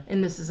 Yeah.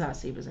 In This Is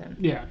Us, he was in.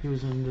 Yeah, he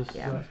was in This Is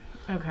Us.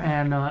 Okay.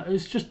 And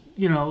it's just,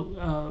 you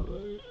know,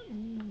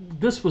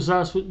 This Was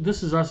Us.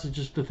 This Is Us is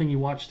just the thing you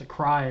watch to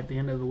cry at the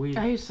end of the week.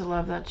 I used to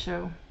love that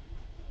show.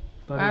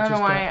 But I don't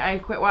know why I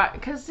quit watching.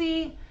 Because,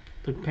 see,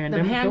 the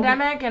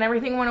pandemic and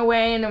everything went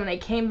away, and then when they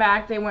came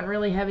back, they went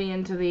really heavy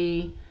into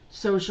the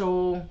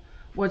social,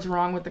 what's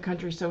wrong with the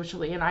country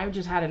socially, and I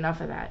just had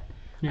enough of that.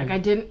 Yeah.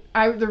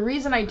 Like, the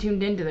reason I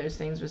tuned into those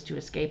things was to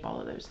escape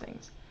all of those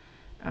things.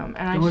 And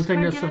the only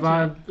thing that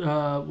survived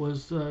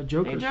was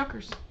Jokers. They're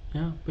Jokers.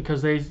 Yeah,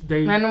 because they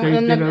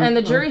and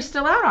the jury's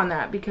still out on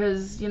that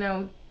because, you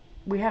know,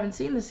 we haven't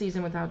seen the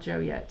season without Joe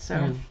yet. So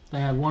yeah, they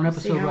had one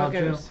episode without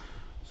Joe.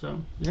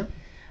 So, yep.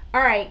 All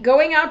right,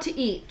 going out to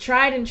eat.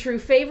 Tried and true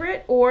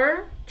favorite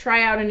or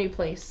try out a new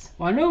place.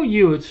 Well, I know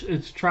you.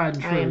 It's tried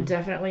and true. I am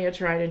definitely a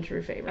tried and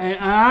true favorite. And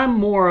I'm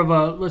more of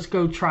a let's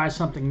go try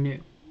something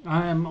new.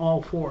 I am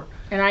all for it.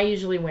 And I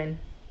usually win.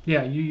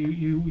 Yeah,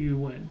 you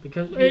win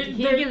because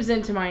he gives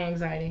in to my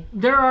anxiety.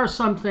 There are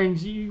some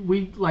things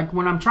we like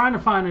when I'm trying to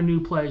find a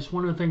new place.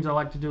 One of the things I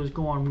like to do is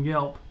go on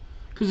Yelp,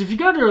 because if you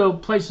go to a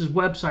place's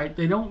website,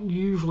 they don't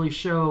usually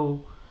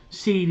show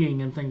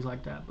seating and things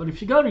like that. But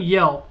if you go to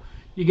Yelp,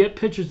 you get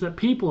pictures that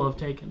people have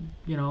taken,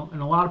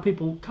 and a lot of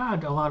people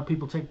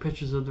take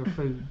pictures of their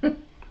food,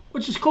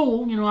 which is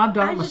cool. I've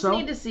done it myself. I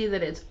just need to see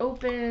that it's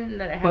open,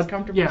 that it has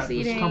comfortable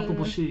seating. Yeah, it's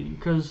comfortable seating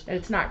because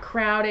it's not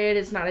crowded.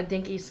 It's not a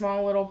dinky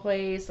small little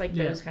place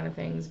those kind of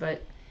things.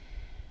 But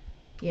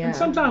yeah, and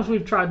sometimes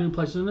we've tried new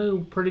places and they're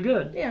pretty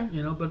good. Yeah,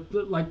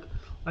 but like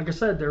I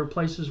said, there are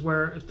places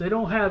where if they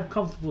don't have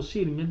comfortable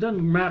seating, it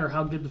doesn't matter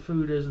how good the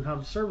food is and how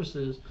the service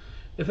is.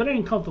 If it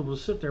ain't comfortable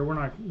to sit there, we're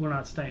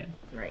not staying.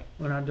 Right.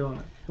 We're not doing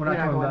it. We're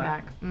not going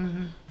back.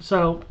 Mm-hmm.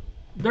 So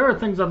there are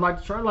things I'd like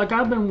to try. Like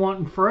I've been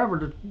wanting forever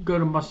to go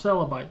to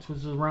Marcella Bites, which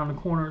is around the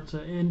corner. It's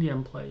an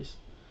Indian place.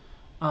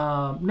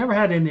 Never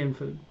had Indian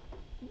food.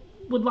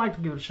 Would like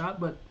to give it a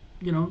shot, but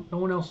no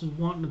one else is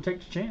wanting to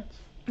take the chance.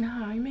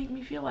 No, you make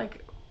me feel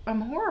like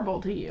I'm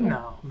horrible to you.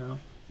 No.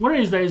 One of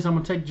these days I'm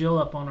gonna take Jill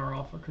up on her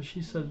offer because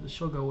she said that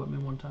she'll go with me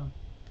one time.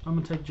 I'm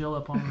gonna take Jill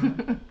up on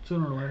her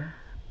sooner or later.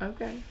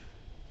 Okay.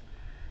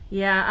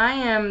 Yeah, I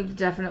am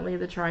definitely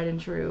the tried and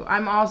true.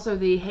 I'm also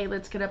the, hey,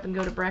 let's get up and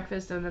go to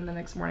breakfast, and then the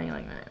next morning,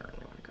 like, I don't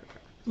really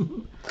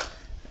want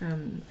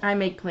to go. I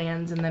make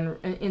plans and then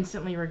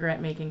instantly regret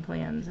making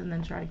plans and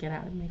then try to get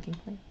out of making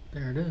plans.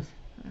 There it is.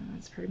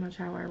 That's pretty much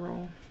how I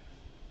roll.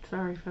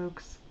 Sorry,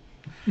 folks.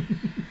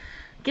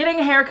 Getting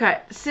a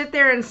haircut. Sit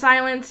there in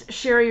silence,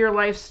 share your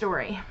life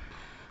story.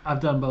 I've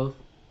done both.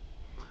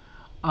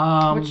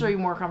 Which are you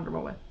more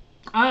comfortable with?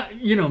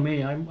 You know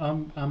me, I'm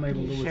able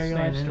to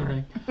withstand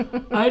anything.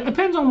 It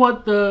depends on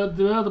what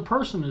the other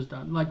person has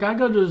done. Like I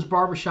go to this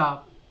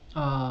barbershop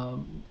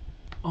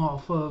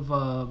off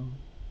of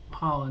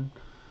Holland,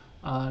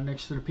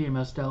 next to the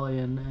PMS Deli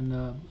and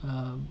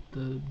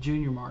the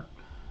Junior Mart.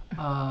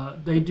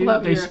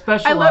 They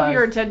specialize. I love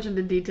your attention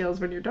to details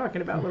when you're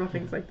talking about little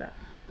things like that.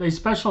 They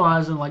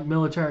specialize in like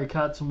military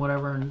cuts and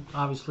whatever, and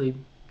obviously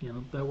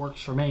that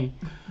works for me.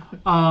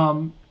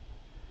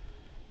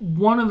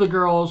 One of the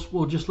girls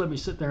will just let me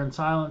sit there in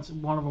silence,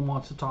 and one of them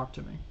wants to talk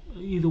to me.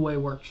 Either way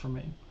works for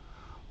me.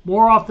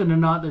 More often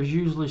than not, there's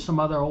usually some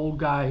other old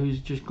guy who's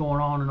just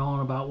going on and on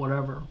about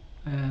whatever,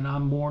 and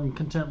I'm more than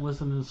content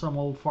listening to some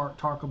old fart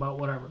talk about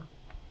whatever.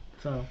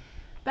 So,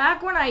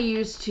 back when I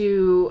used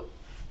to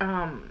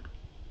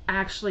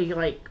actually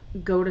like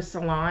go to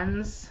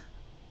salons,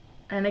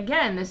 and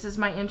again, this is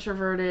my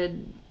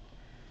introverted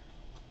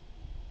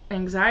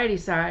anxiety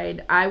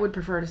side, I would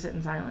prefer to sit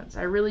in silence.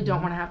 I really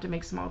don't want to have to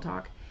make small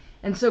talk.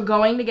 And so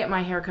going to get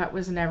my hair cut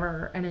was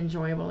never an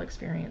enjoyable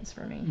experience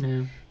for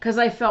me. Because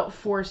I felt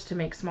forced to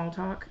make small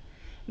talk.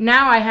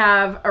 Now I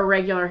have a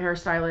regular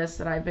hairstylist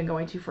that I've been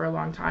going to for a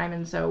long time,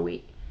 and so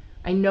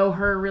I know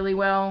her really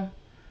well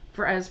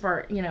for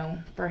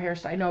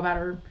hairstyle. I know about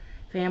her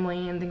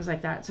family and things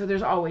like that. So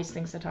there's always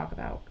things to talk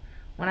about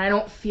when I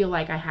don't feel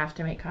like I have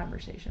to make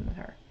conversation with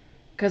her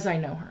because I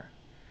know her.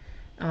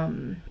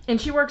 And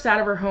she works out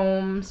of her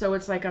home, so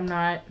it's like I'm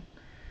not,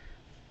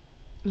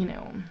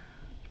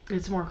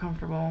 it's more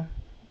comfortable.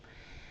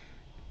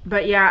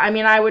 But yeah, I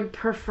mean, I would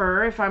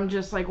prefer if I'm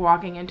just like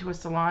walking into a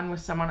salon with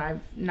someone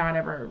I've not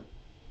ever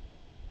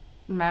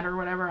met or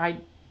whatever, I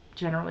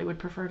generally would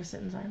prefer to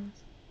sit in silence.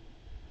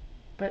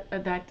 But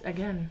that,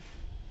 again,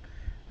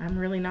 I'm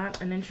really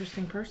not an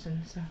interesting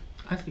person, so.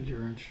 I think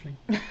you're interesting.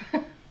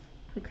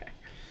 Okay.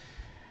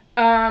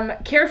 A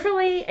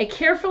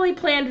carefully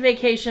planned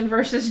vacation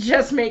versus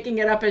just making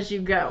it up as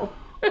you go.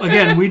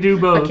 Again, we do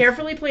both. A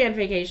carefully planned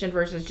vacation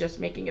versus just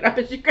making it up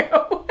as you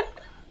go.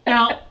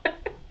 Now,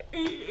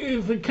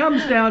 if it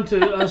comes down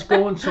to us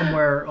going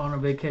somewhere on a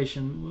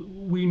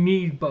vacation, we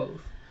need both.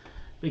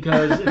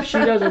 Because if she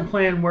doesn't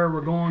plan where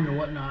we're going or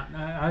whatnot,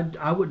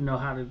 I wouldn't know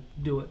how to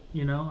do it,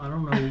 I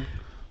don't know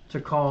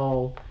to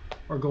call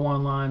or go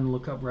online and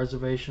look up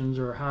reservations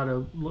or how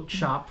to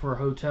shop for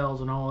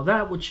hotels and all of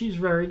that, which she's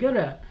very good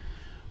at.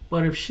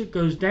 But if shit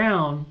goes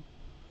down,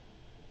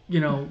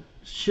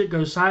 shit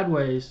goes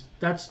sideways,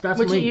 that's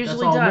which me. It usually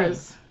that's all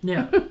does. Me.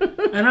 Yeah.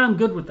 And I'm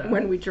good with that.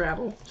 When we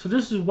travel. So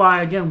this is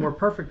why, again, we're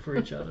perfect for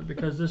each other,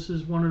 because this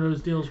is one of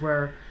those deals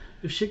where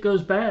if shit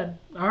goes bad,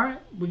 all right,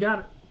 we got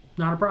it.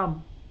 Not a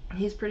problem.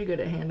 He's pretty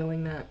good at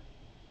handling that.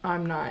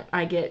 I'm not.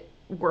 I get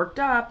worked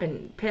up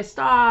and pissed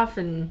off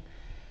and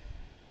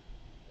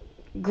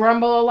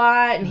grumble a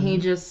lot, and he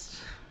just,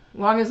 as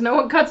long as no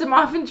one cuts him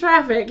off in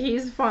traffic,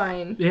 he's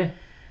fine. Yeah.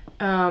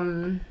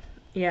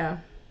 Yeah.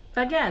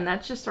 Again,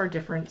 that's just our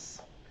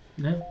difference.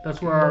 Yeah,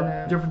 that's where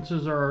our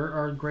differences are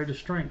our greatest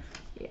strength.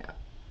 Yeah.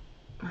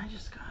 Oh,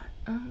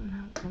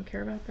 no, don't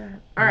care about that.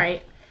 All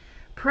right.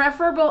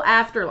 Preferable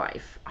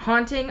afterlife.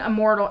 Haunting a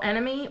mortal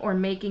enemy or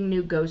making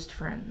new ghost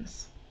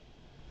friends?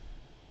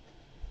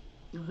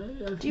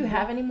 Do you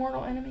have any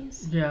mortal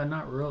enemies? Yeah,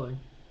 not really.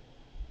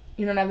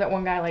 You don't have that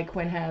one guy like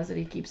Quinn has that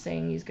he keeps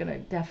saying he's gonna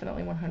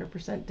definitely 100%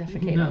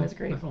 defecate on his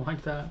grave. Nothing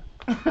like that.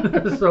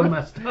 It's so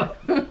messed up.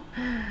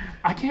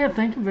 I can't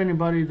think of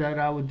anybody that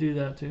I would do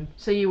that to.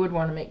 So you would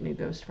want to make new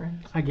ghost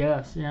friends? I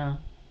guess, yeah.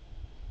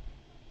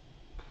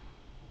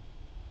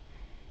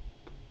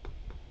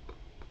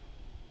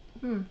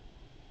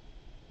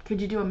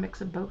 Could you do a mix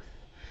of both?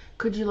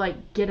 Could you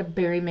like get a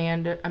merry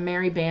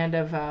band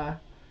of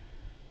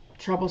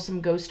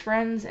troublesome ghost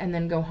friends and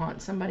then go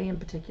haunt somebody in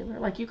particular?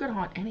 Like you could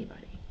haunt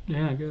anybody.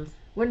 Yeah, I guess.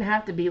 Wouldn't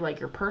have to be like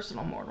your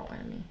personal mortal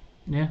enemy.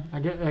 Yeah, I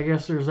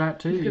guess there's that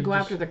too. You could go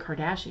after the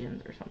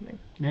Kardashians or something.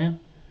 Yeah.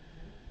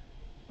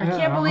 I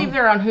can't believe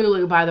they're on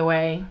Hulu, by the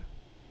way.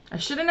 I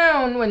should have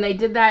known when they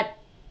did that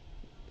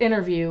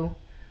interview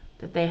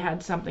that they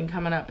had something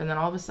coming up, and then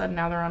all of a sudden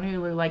now they're on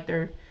Hulu like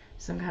they're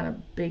some kind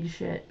of big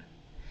shit.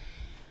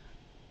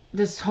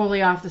 This is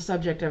wholly off the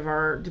subject of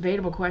our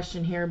debatable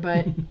question here,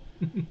 but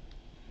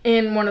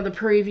in one of the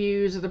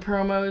previews or the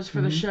promos for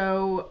the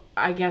show,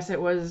 I guess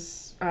it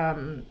was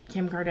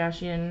Kim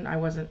Kardashian. I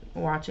wasn't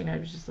watching, I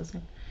was just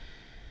listening.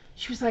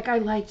 She was like, I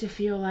like to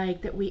feel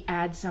like that we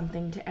add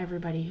something to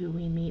everybody who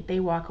we meet.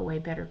 They walk away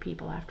better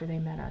people after they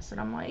met us.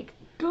 And I'm like,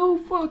 go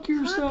fuck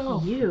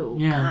yourself. Fuck you.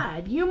 Yeah.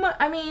 God,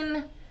 I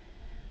mean,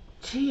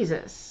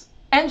 Jesus.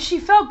 And she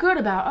felt good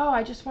about,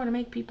 I just want to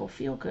make people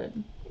feel good.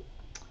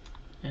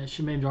 Yeah,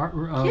 she made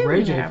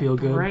Ray J feel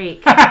good.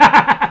 Break.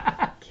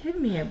 Give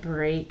me a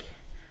break.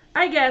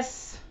 I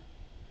guess,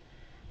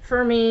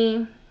 for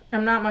me,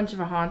 I'm not much of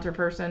a haunter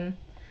person.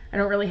 I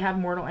don't really have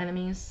mortal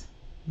enemies.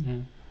 Yeah.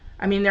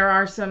 I mean, there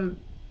are some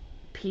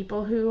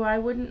people who I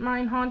wouldn't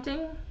mind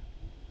haunting.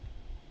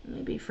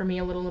 Maybe for me,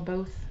 a little of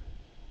both.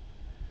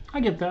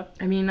 I get that.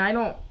 I mean, I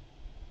don't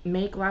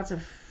make lots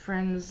of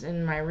friends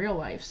in my real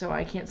life, so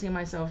I can't see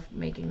myself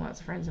making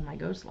lots of friends in my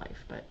ghost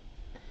life, but,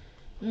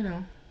 you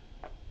know.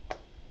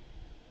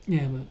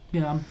 Yeah, but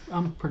yeah,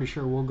 I'm pretty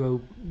sure we'll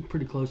go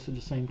pretty close to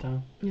the same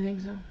time. You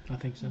think so? I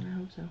think so. I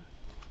hope so.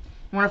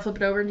 Want to flip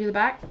it over and do the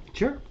back?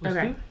 Sure. Let's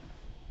do it.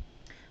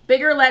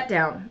 Bigger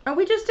letdown. Oh,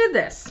 we just did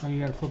this. Oh, you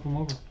gotta flip them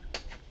over.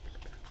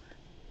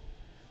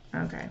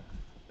 Okay.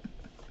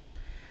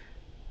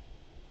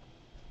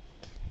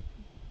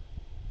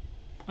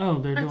 Oh,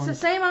 they're doing. It's the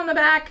same on the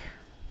back.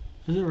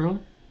 Is it really?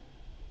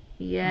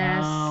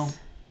 Yes. Oh.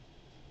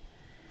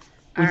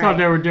 We thought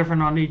they were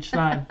different on each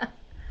side.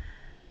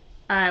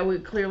 We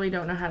clearly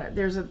don't know how to.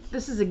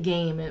 This is a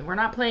game, and we're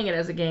not playing it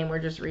as a game. We're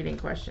just reading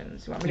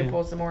questions. You want me to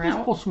pull some more out?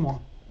 Just pull some more.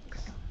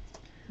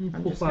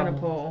 I'm just gonna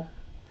pull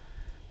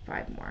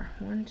 5 more.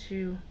 1,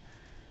 2,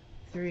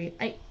 3.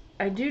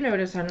 I do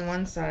notice on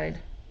one side.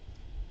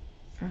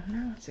 Oh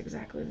no, it's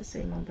exactly the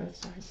same on both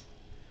sides.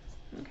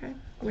 Okay,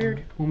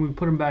 weird. When we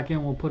put them back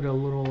in, we'll put a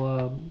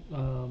little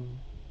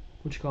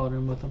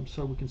in with them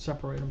so we can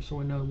separate them so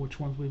we know which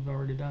ones we've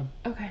already done.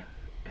 Okay.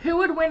 Who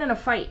would win in a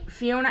fight,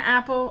 Fiona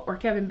Apple or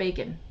Kevin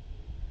Bacon?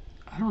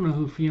 I don't know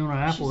who Fiona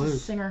Apple is.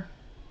 She's a singer.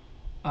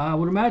 I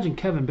would imagine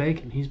Kevin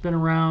Bacon. He's been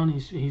around.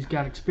 He's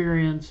got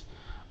experience.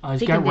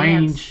 He's got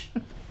range.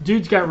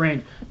 Dude's got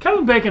range.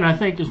 Kevin Bacon, I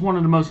think, is one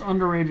of the most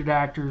underrated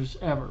actors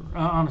ever.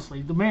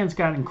 Honestly, the man's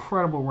got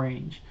incredible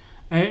range.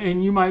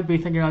 And you might be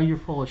thinking, oh, you're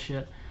full of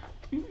shit.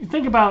 You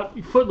think about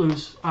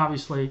Footloose,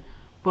 obviously,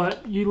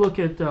 but you look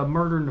at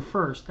Murder in the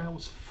First. That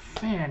was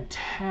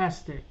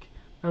fantastic.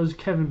 That was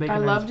Kevin Bacon. I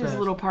loved his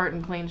little part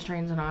in Planes,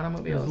 Trains, and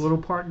Automobiles. His little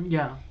part,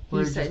 yeah.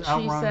 He said,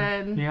 she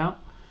said. Yeah.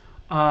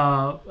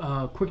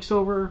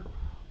 Quicksilver.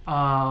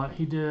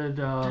 He did.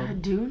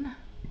 Dune?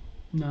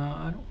 No,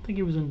 I don't think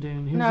he was in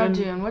Dune. He was in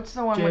Dune. What's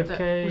the one JFK. with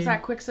the? Was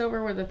that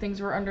Quicksilver where the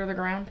things were under the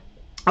ground?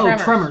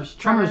 Tremors.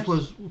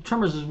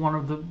 Tremors is one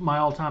of my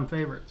all-time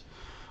favorites.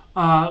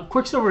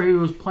 Quicksilver, he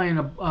was playing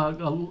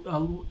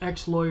a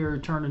ex-lawyer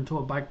turned into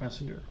a bike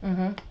messenger.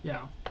 Mm-hmm.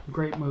 Yeah,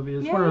 great movie.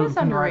 It's one of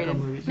the underrated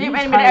movies.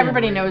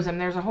 Everybody knows him.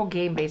 There's a whole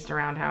game based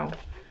around how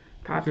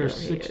popular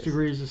There's 6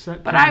 degrees of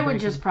set. But I would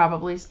just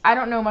probably. I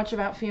don't know much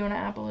about Fiona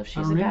Apple if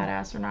she's a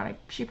badass or not.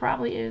 She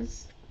probably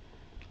is.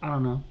 I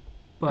don't know,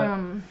 but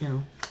you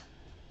know,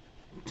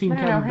 Team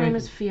Kevin Her Bacon. name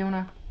is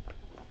Fiona.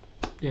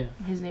 Yeah.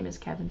 His name is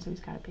Kevin, so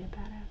he's got to be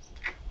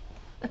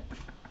a badass.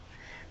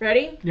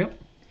 Ready? Yep.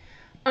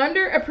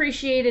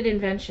 Underappreciated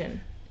invention.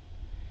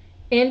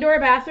 Indoor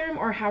bathroom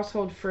or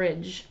household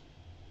fridge?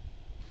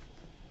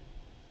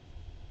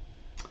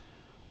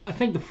 I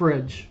think the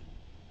fridge.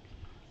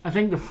 I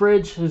think the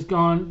fridge has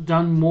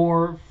done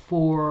more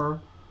for.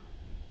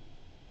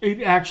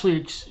 It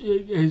actually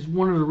is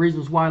one of the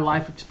reasons why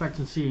life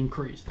expectancy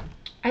increased.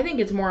 I think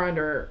it's more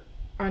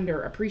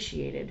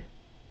underappreciated.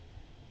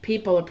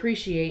 People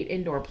appreciate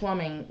indoor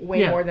plumbing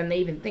way more than they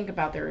even think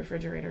about their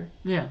refrigerator.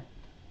 Yeah,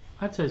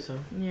 I'd say so.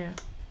 Yeah.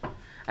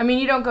 I mean,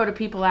 you don't go to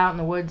people out in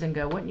the woods and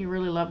go, wouldn't you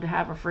really love to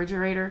have a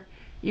refrigerator?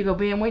 You go,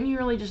 Ben, wouldn't you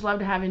really just love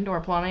to have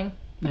indoor plumbing?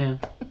 Yeah.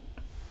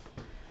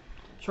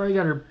 Sure, you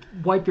got to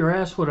wipe your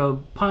ass with a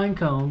pine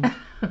cone.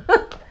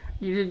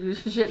 You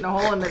just shit in a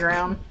hole in the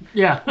ground.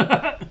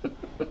 Yeah.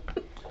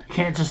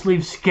 Can't just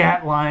leave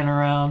scat lying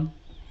around.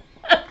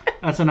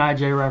 That's an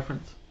IJ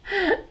reference.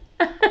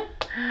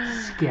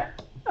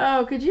 Scat.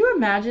 Oh, could you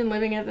imagine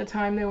living at the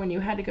time though when you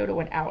had to go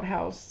to an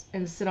outhouse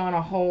and sit on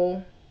a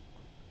hole?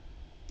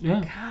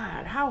 Yeah.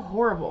 God, how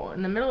horrible!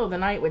 In the middle of the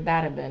night would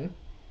that have been?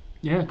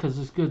 Yeah, because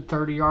it's good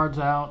 30 yards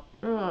out.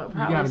 Ugh, it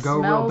You gotta go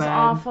real smells bad.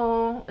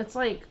 awful. It's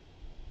like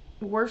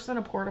worse than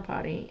a porta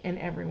potty in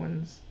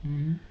everyone's.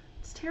 Mm-hmm.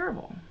 It's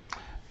terrible.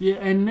 Yeah,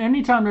 and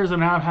anytime there's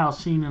an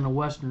outhouse scene in a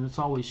Western, it's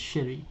always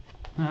shitty.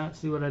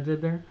 See what I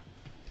did there?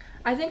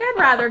 I think I'd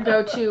rather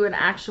go to an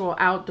actual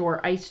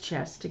outdoor ice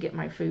chest to get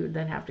my food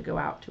than have to go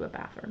out to a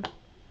bathroom.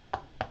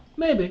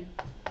 Maybe.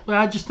 But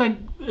I just think,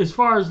 as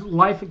far as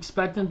life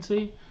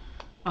expectancy,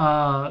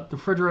 the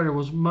refrigerator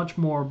was much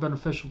more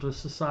beneficial to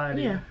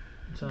society. Yeah.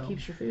 So It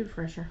keeps your food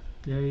fresher.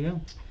 there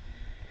you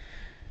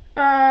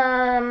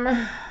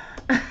go.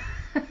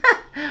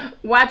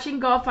 Watching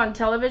golf on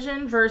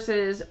television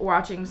versus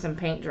watching some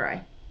paint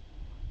dry.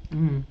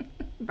 Mm.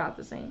 About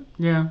the same.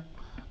 Yeah.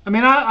 I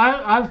mean,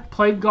 I've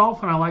played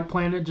golf, and I like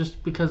playing it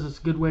just because it's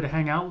a good way to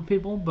hang out with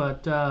people.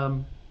 But,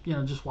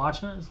 just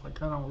watching it, it's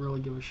like I don't really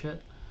give a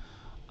shit.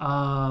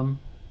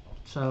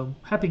 So,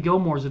 Happy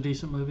Gilmore's a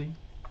decent movie.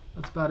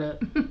 That's about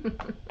it.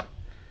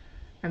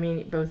 I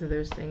mean, both of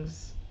those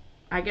things.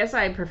 I guess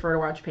I prefer to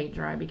watch paint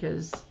dry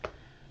because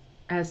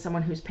as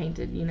someone who's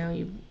painted,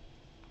 you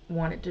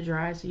want it to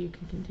dry so you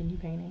can continue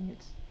painting.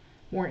 It's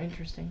more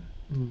interesting.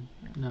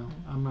 No,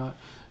 I'm not.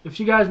 If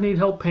you guys need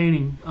help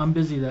painting, I'm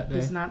busy that day.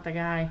 He's not the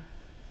guy.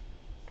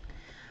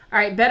 All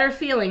right, better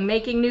feeling,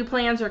 making new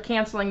plans or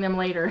canceling them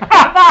later.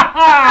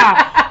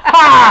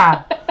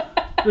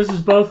 This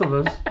is both of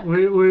us.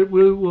 We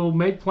will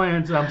make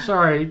plans. I'm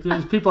sorry.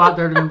 There's people out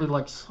there that are going to be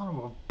like, son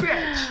of a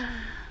bitch.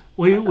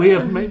 We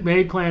have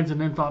made plans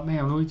and then thought,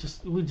 man, we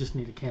just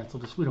need to cancel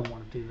this. We don't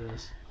want to do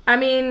this. I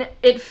mean,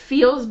 it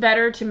feels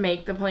better to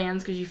make the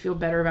plans because you feel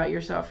better about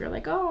yourself. You're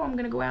like, oh, I'm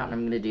going to go out and I'm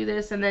going to do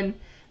this. And then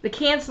the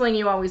canceling,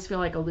 you always feel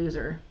like a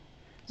loser.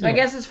 So yeah. I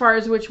guess as far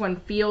as which one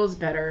feels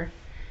better.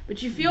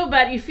 But you feel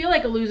better. You feel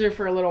like a loser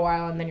for a little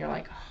while and then you're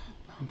like,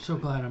 oh. I'm so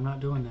glad I'm not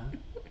doing that.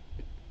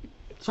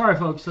 Sorry,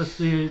 folks. That's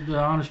the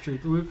honest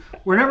truth.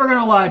 We're never going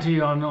to lie to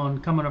you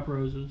on Coming Up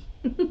Roses.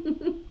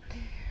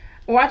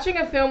 Watching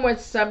a film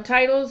with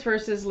subtitles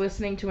versus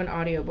listening to an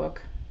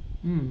audiobook.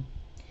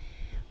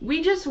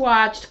 We just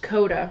watched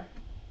Coda.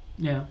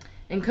 Yeah.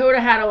 And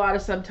Coda had a lot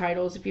of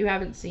subtitles. If you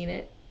haven't seen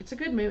it, it's a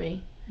good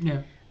movie.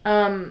 Yeah.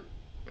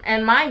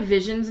 And my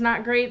vision's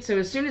not great, so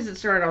as soon as it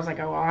started, I was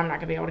like, oh, well, I'm not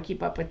going to be able to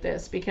keep up with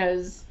this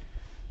because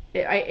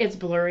it's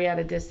blurry at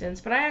a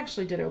distance, but I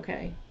actually did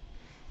okay.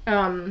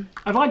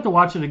 I'd like to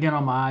watch it again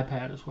on my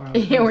iPad as well.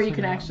 Yeah, where you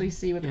can actually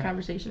see what the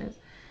conversation is.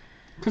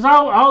 Because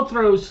I'll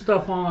throw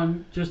stuff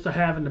on just to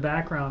have in the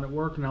background at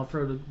work, and I'll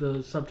throw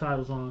the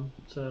subtitles on.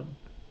 So.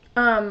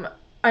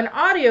 An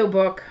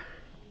audiobook,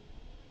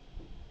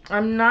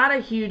 I'm not a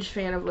huge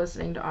fan of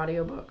listening to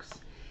audiobooks.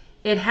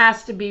 It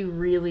has to be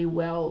really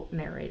well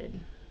narrated.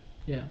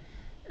 Yeah.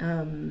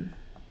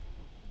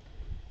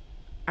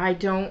 I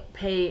don't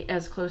pay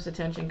as close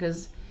attention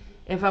because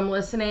if I'm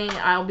listening,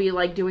 I'll be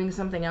like doing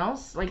something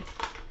else, like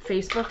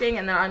Facebooking,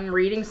 and then I'm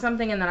reading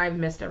something, and then I've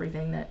missed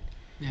everything that.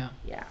 Yeah.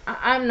 Yeah.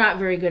 I'm not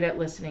very good at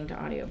listening to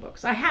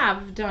audiobooks. I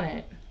have done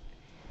it,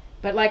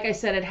 but like I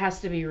said, it has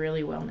to be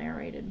really well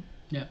narrated.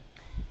 Yeah.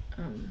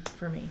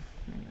 For me,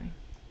 anyway.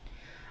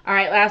 All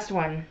right, last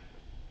one.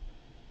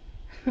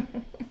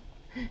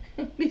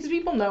 These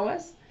people know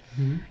us.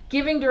 Mm-hmm.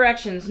 Giving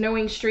directions,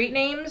 knowing street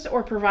names,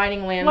 or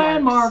providing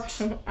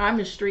landmarks. I'm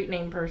a street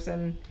name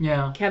person.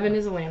 Yeah. Kevin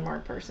is a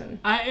landmark person.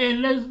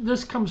 And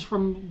this comes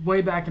from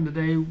way back in the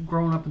day,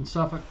 growing up in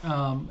Suffolk.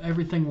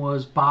 Everything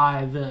was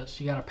by this.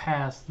 You got to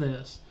pass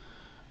this.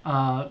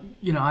 I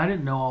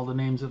didn't know all the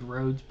names of the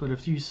roads, but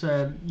if you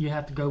said you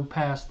have to go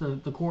past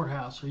the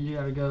courthouse, or you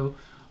got to go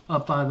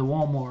up by the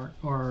Walmart,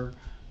 or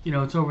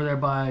it's over there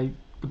by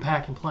the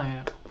packing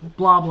plant,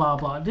 blah blah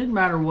blah. It didn't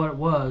matter what it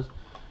was.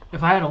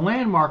 If I had a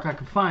landmark, I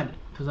could find it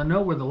because I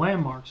know where the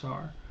landmarks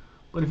are.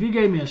 But if you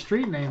gave me a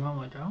street name, I'm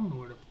like, I don't know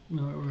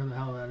where the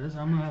hell that is.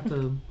 I'm gonna have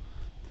to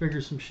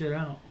figure some shit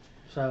out.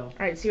 So.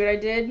 All right, see what I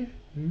did?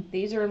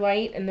 These are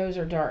light and those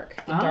are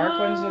dark. The dark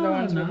ones are the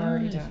ones we've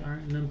already done. All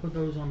right, and then put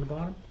those on the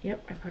bottom?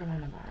 Yep, I put them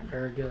on the bottom.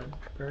 Very good.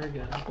 Very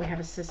good. We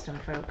have a system,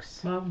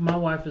 folks. My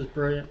wife is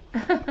brilliant.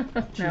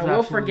 No,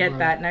 we'll forget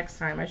that next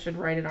time. I should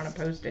write it on a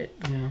Post-it.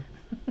 Yeah.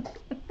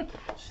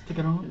 Stick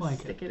it on a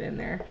blanket. Stick it in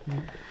there.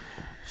 Yeah.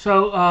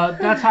 So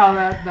that's how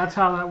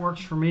that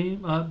works for me.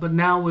 But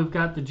now we've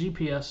got the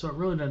GPS, so it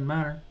really doesn't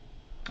matter.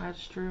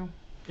 That's true.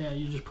 Yeah,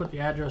 you just put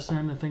the address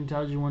in. The thing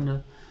tells you when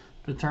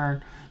to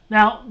turn.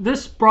 Now,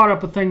 this brought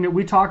up a thing that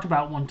we talked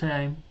about one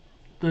day,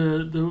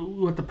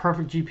 what the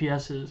perfect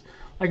GPS is.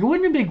 Like,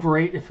 wouldn't it be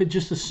great if it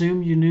just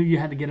assumed you knew you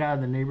had to get out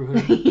of the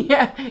neighborhood?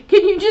 Yeah.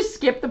 Can you just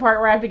skip the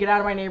part where I have to get out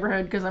of my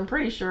neighborhood? Because I'm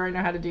pretty sure I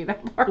know how to do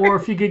that part. Or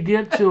if you could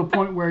get to a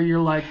point where you're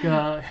like,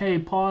 hey,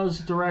 pause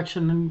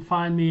direction and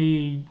find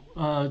me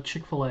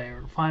Chick-fil-A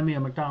or find me a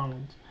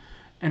McDonald's.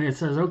 And it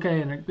says,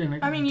 okay, and it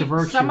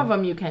diverts you. Some of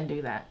them you can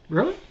do that.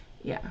 Really?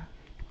 Yeah.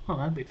 Oh,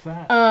 that'd be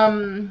fast.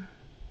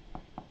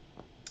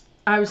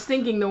 I was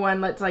thinking the one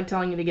that's like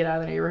telling you to get out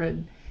of the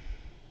neighborhood.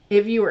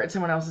 if you were at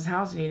someone else's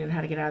house and you didn't know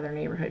how to get out of their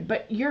neighborhood.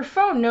 But your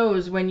phone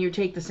knows when you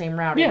take the same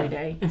route every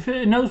day. If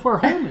it knows where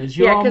home is.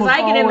 Yeah, because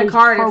I get in the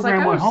car and it's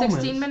like, oh,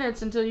 16 is.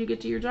 minutes until you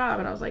get to your job.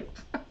 And I was like,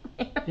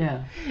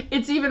 yeah.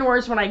 It's even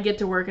worse when I get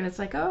to work and it's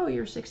like, oh,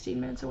 you're 16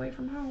 minutes away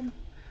from home.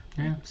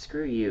 Yeah.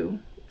 Screw you,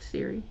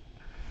 Siri.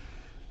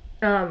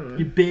 You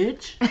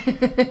bitch.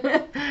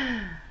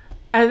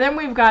 And then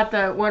we've got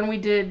the one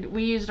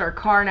we used our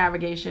car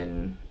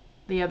navigation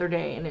the other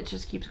day, and it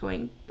just keeps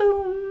going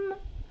boom,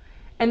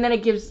 and then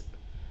it gives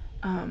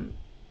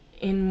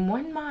in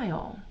 1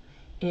 mile,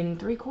 in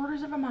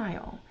 3/4 of a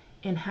mile,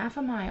 in half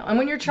a mile. And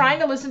when you're trying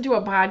to listen to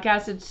a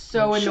podcast, it's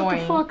so annoying.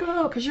 Shut the fuck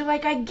up. Because you're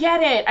like, I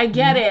get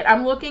it.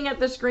 I'm looking at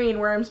the screen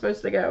where I'm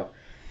supposed to go.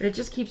 And it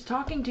just keeps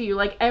talking to you.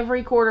 Like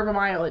every 1/4 of a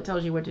mile, it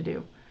tells you what to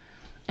do.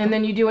 And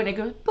then you do it, and it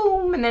goes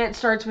boom, and then it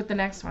starts with the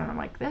next one. I'm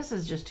like, this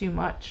is just too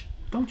much.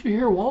 Don't you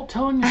hear Walt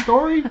telling your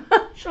story?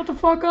 Shut the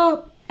fuck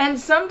up. And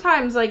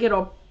sometimes, like,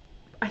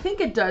 I think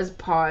it does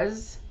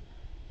pause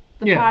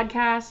the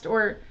podcast,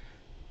 or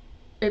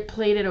it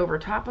played it over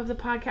top of the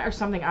podcast, or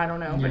something. I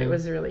don't know, but it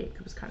was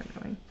kind of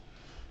annoying.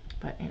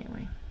 But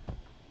anyway.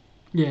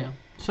 Yeah.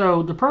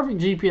 So the perfect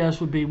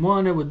GPS would be,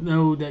 one, it would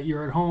know that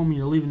you're at home,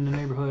 you're leaving the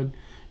neighborhood.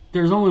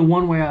 There's only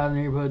one way out of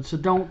the neighborhood, so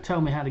don't tell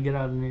me how to get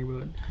out of the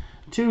neighborhood.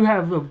 2,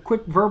 have a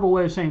quick verbal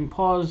way of saying,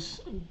 pause,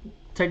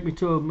 take me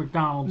to a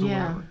McDonald's or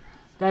whatever.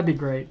 That'd be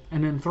great.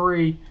 And then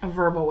 3, a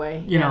verbal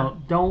way. You know,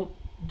 don't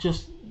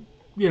just,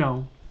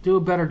 do a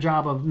better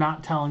job of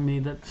not telling me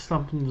that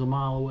something's a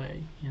mile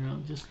away.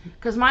 Just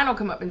because mine will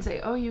come up and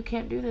say, "Oh, you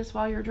can't do this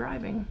while you're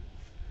driving."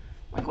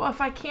 Like, well, if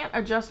I can't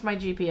adjust my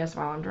GPS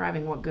while I'm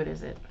driving, what good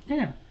is it?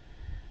 Yeah.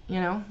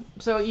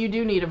 So you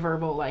do need a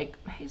verbal, like,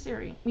 "Hey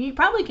Siri," you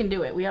probably can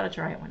do it. We ought to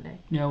try it one day.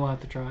 Yeah, we'll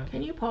have to try it.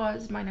 Can you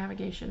pause my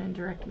navigation and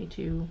direct me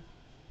to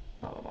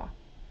blah blah blah?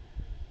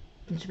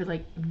 And she'll be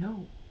like,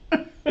 "No."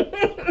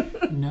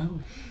 No.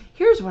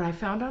 Here's what I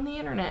found on the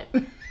internet.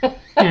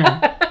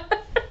 Yeah.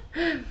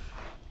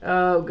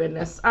 Oh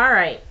goodness. All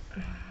right.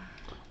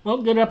 Well,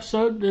 good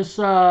episode.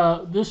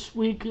 This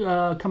week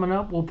coming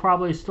up, we'll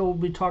probably still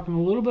be talking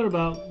a little bit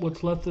about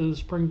what's left of the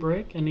spring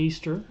break and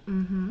Easter.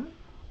 Mm-hmm.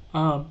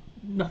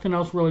 Nothing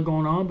else really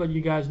going on, but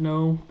you guys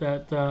know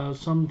that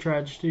some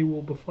tragedy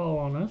will befall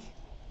on us.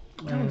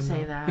 Don't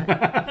say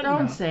that.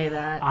 Don't say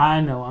that. I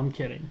know. I'm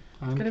kidding.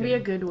 It's going to be a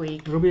good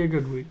week. It'll be a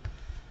good week.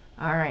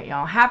 All right,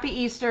 y'all. Happy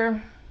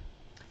Easter.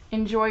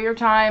 Enjoy your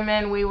time,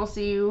 and we will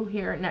see you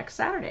here next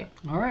Saturday.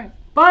 All right.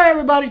 Bye,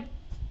 everybody.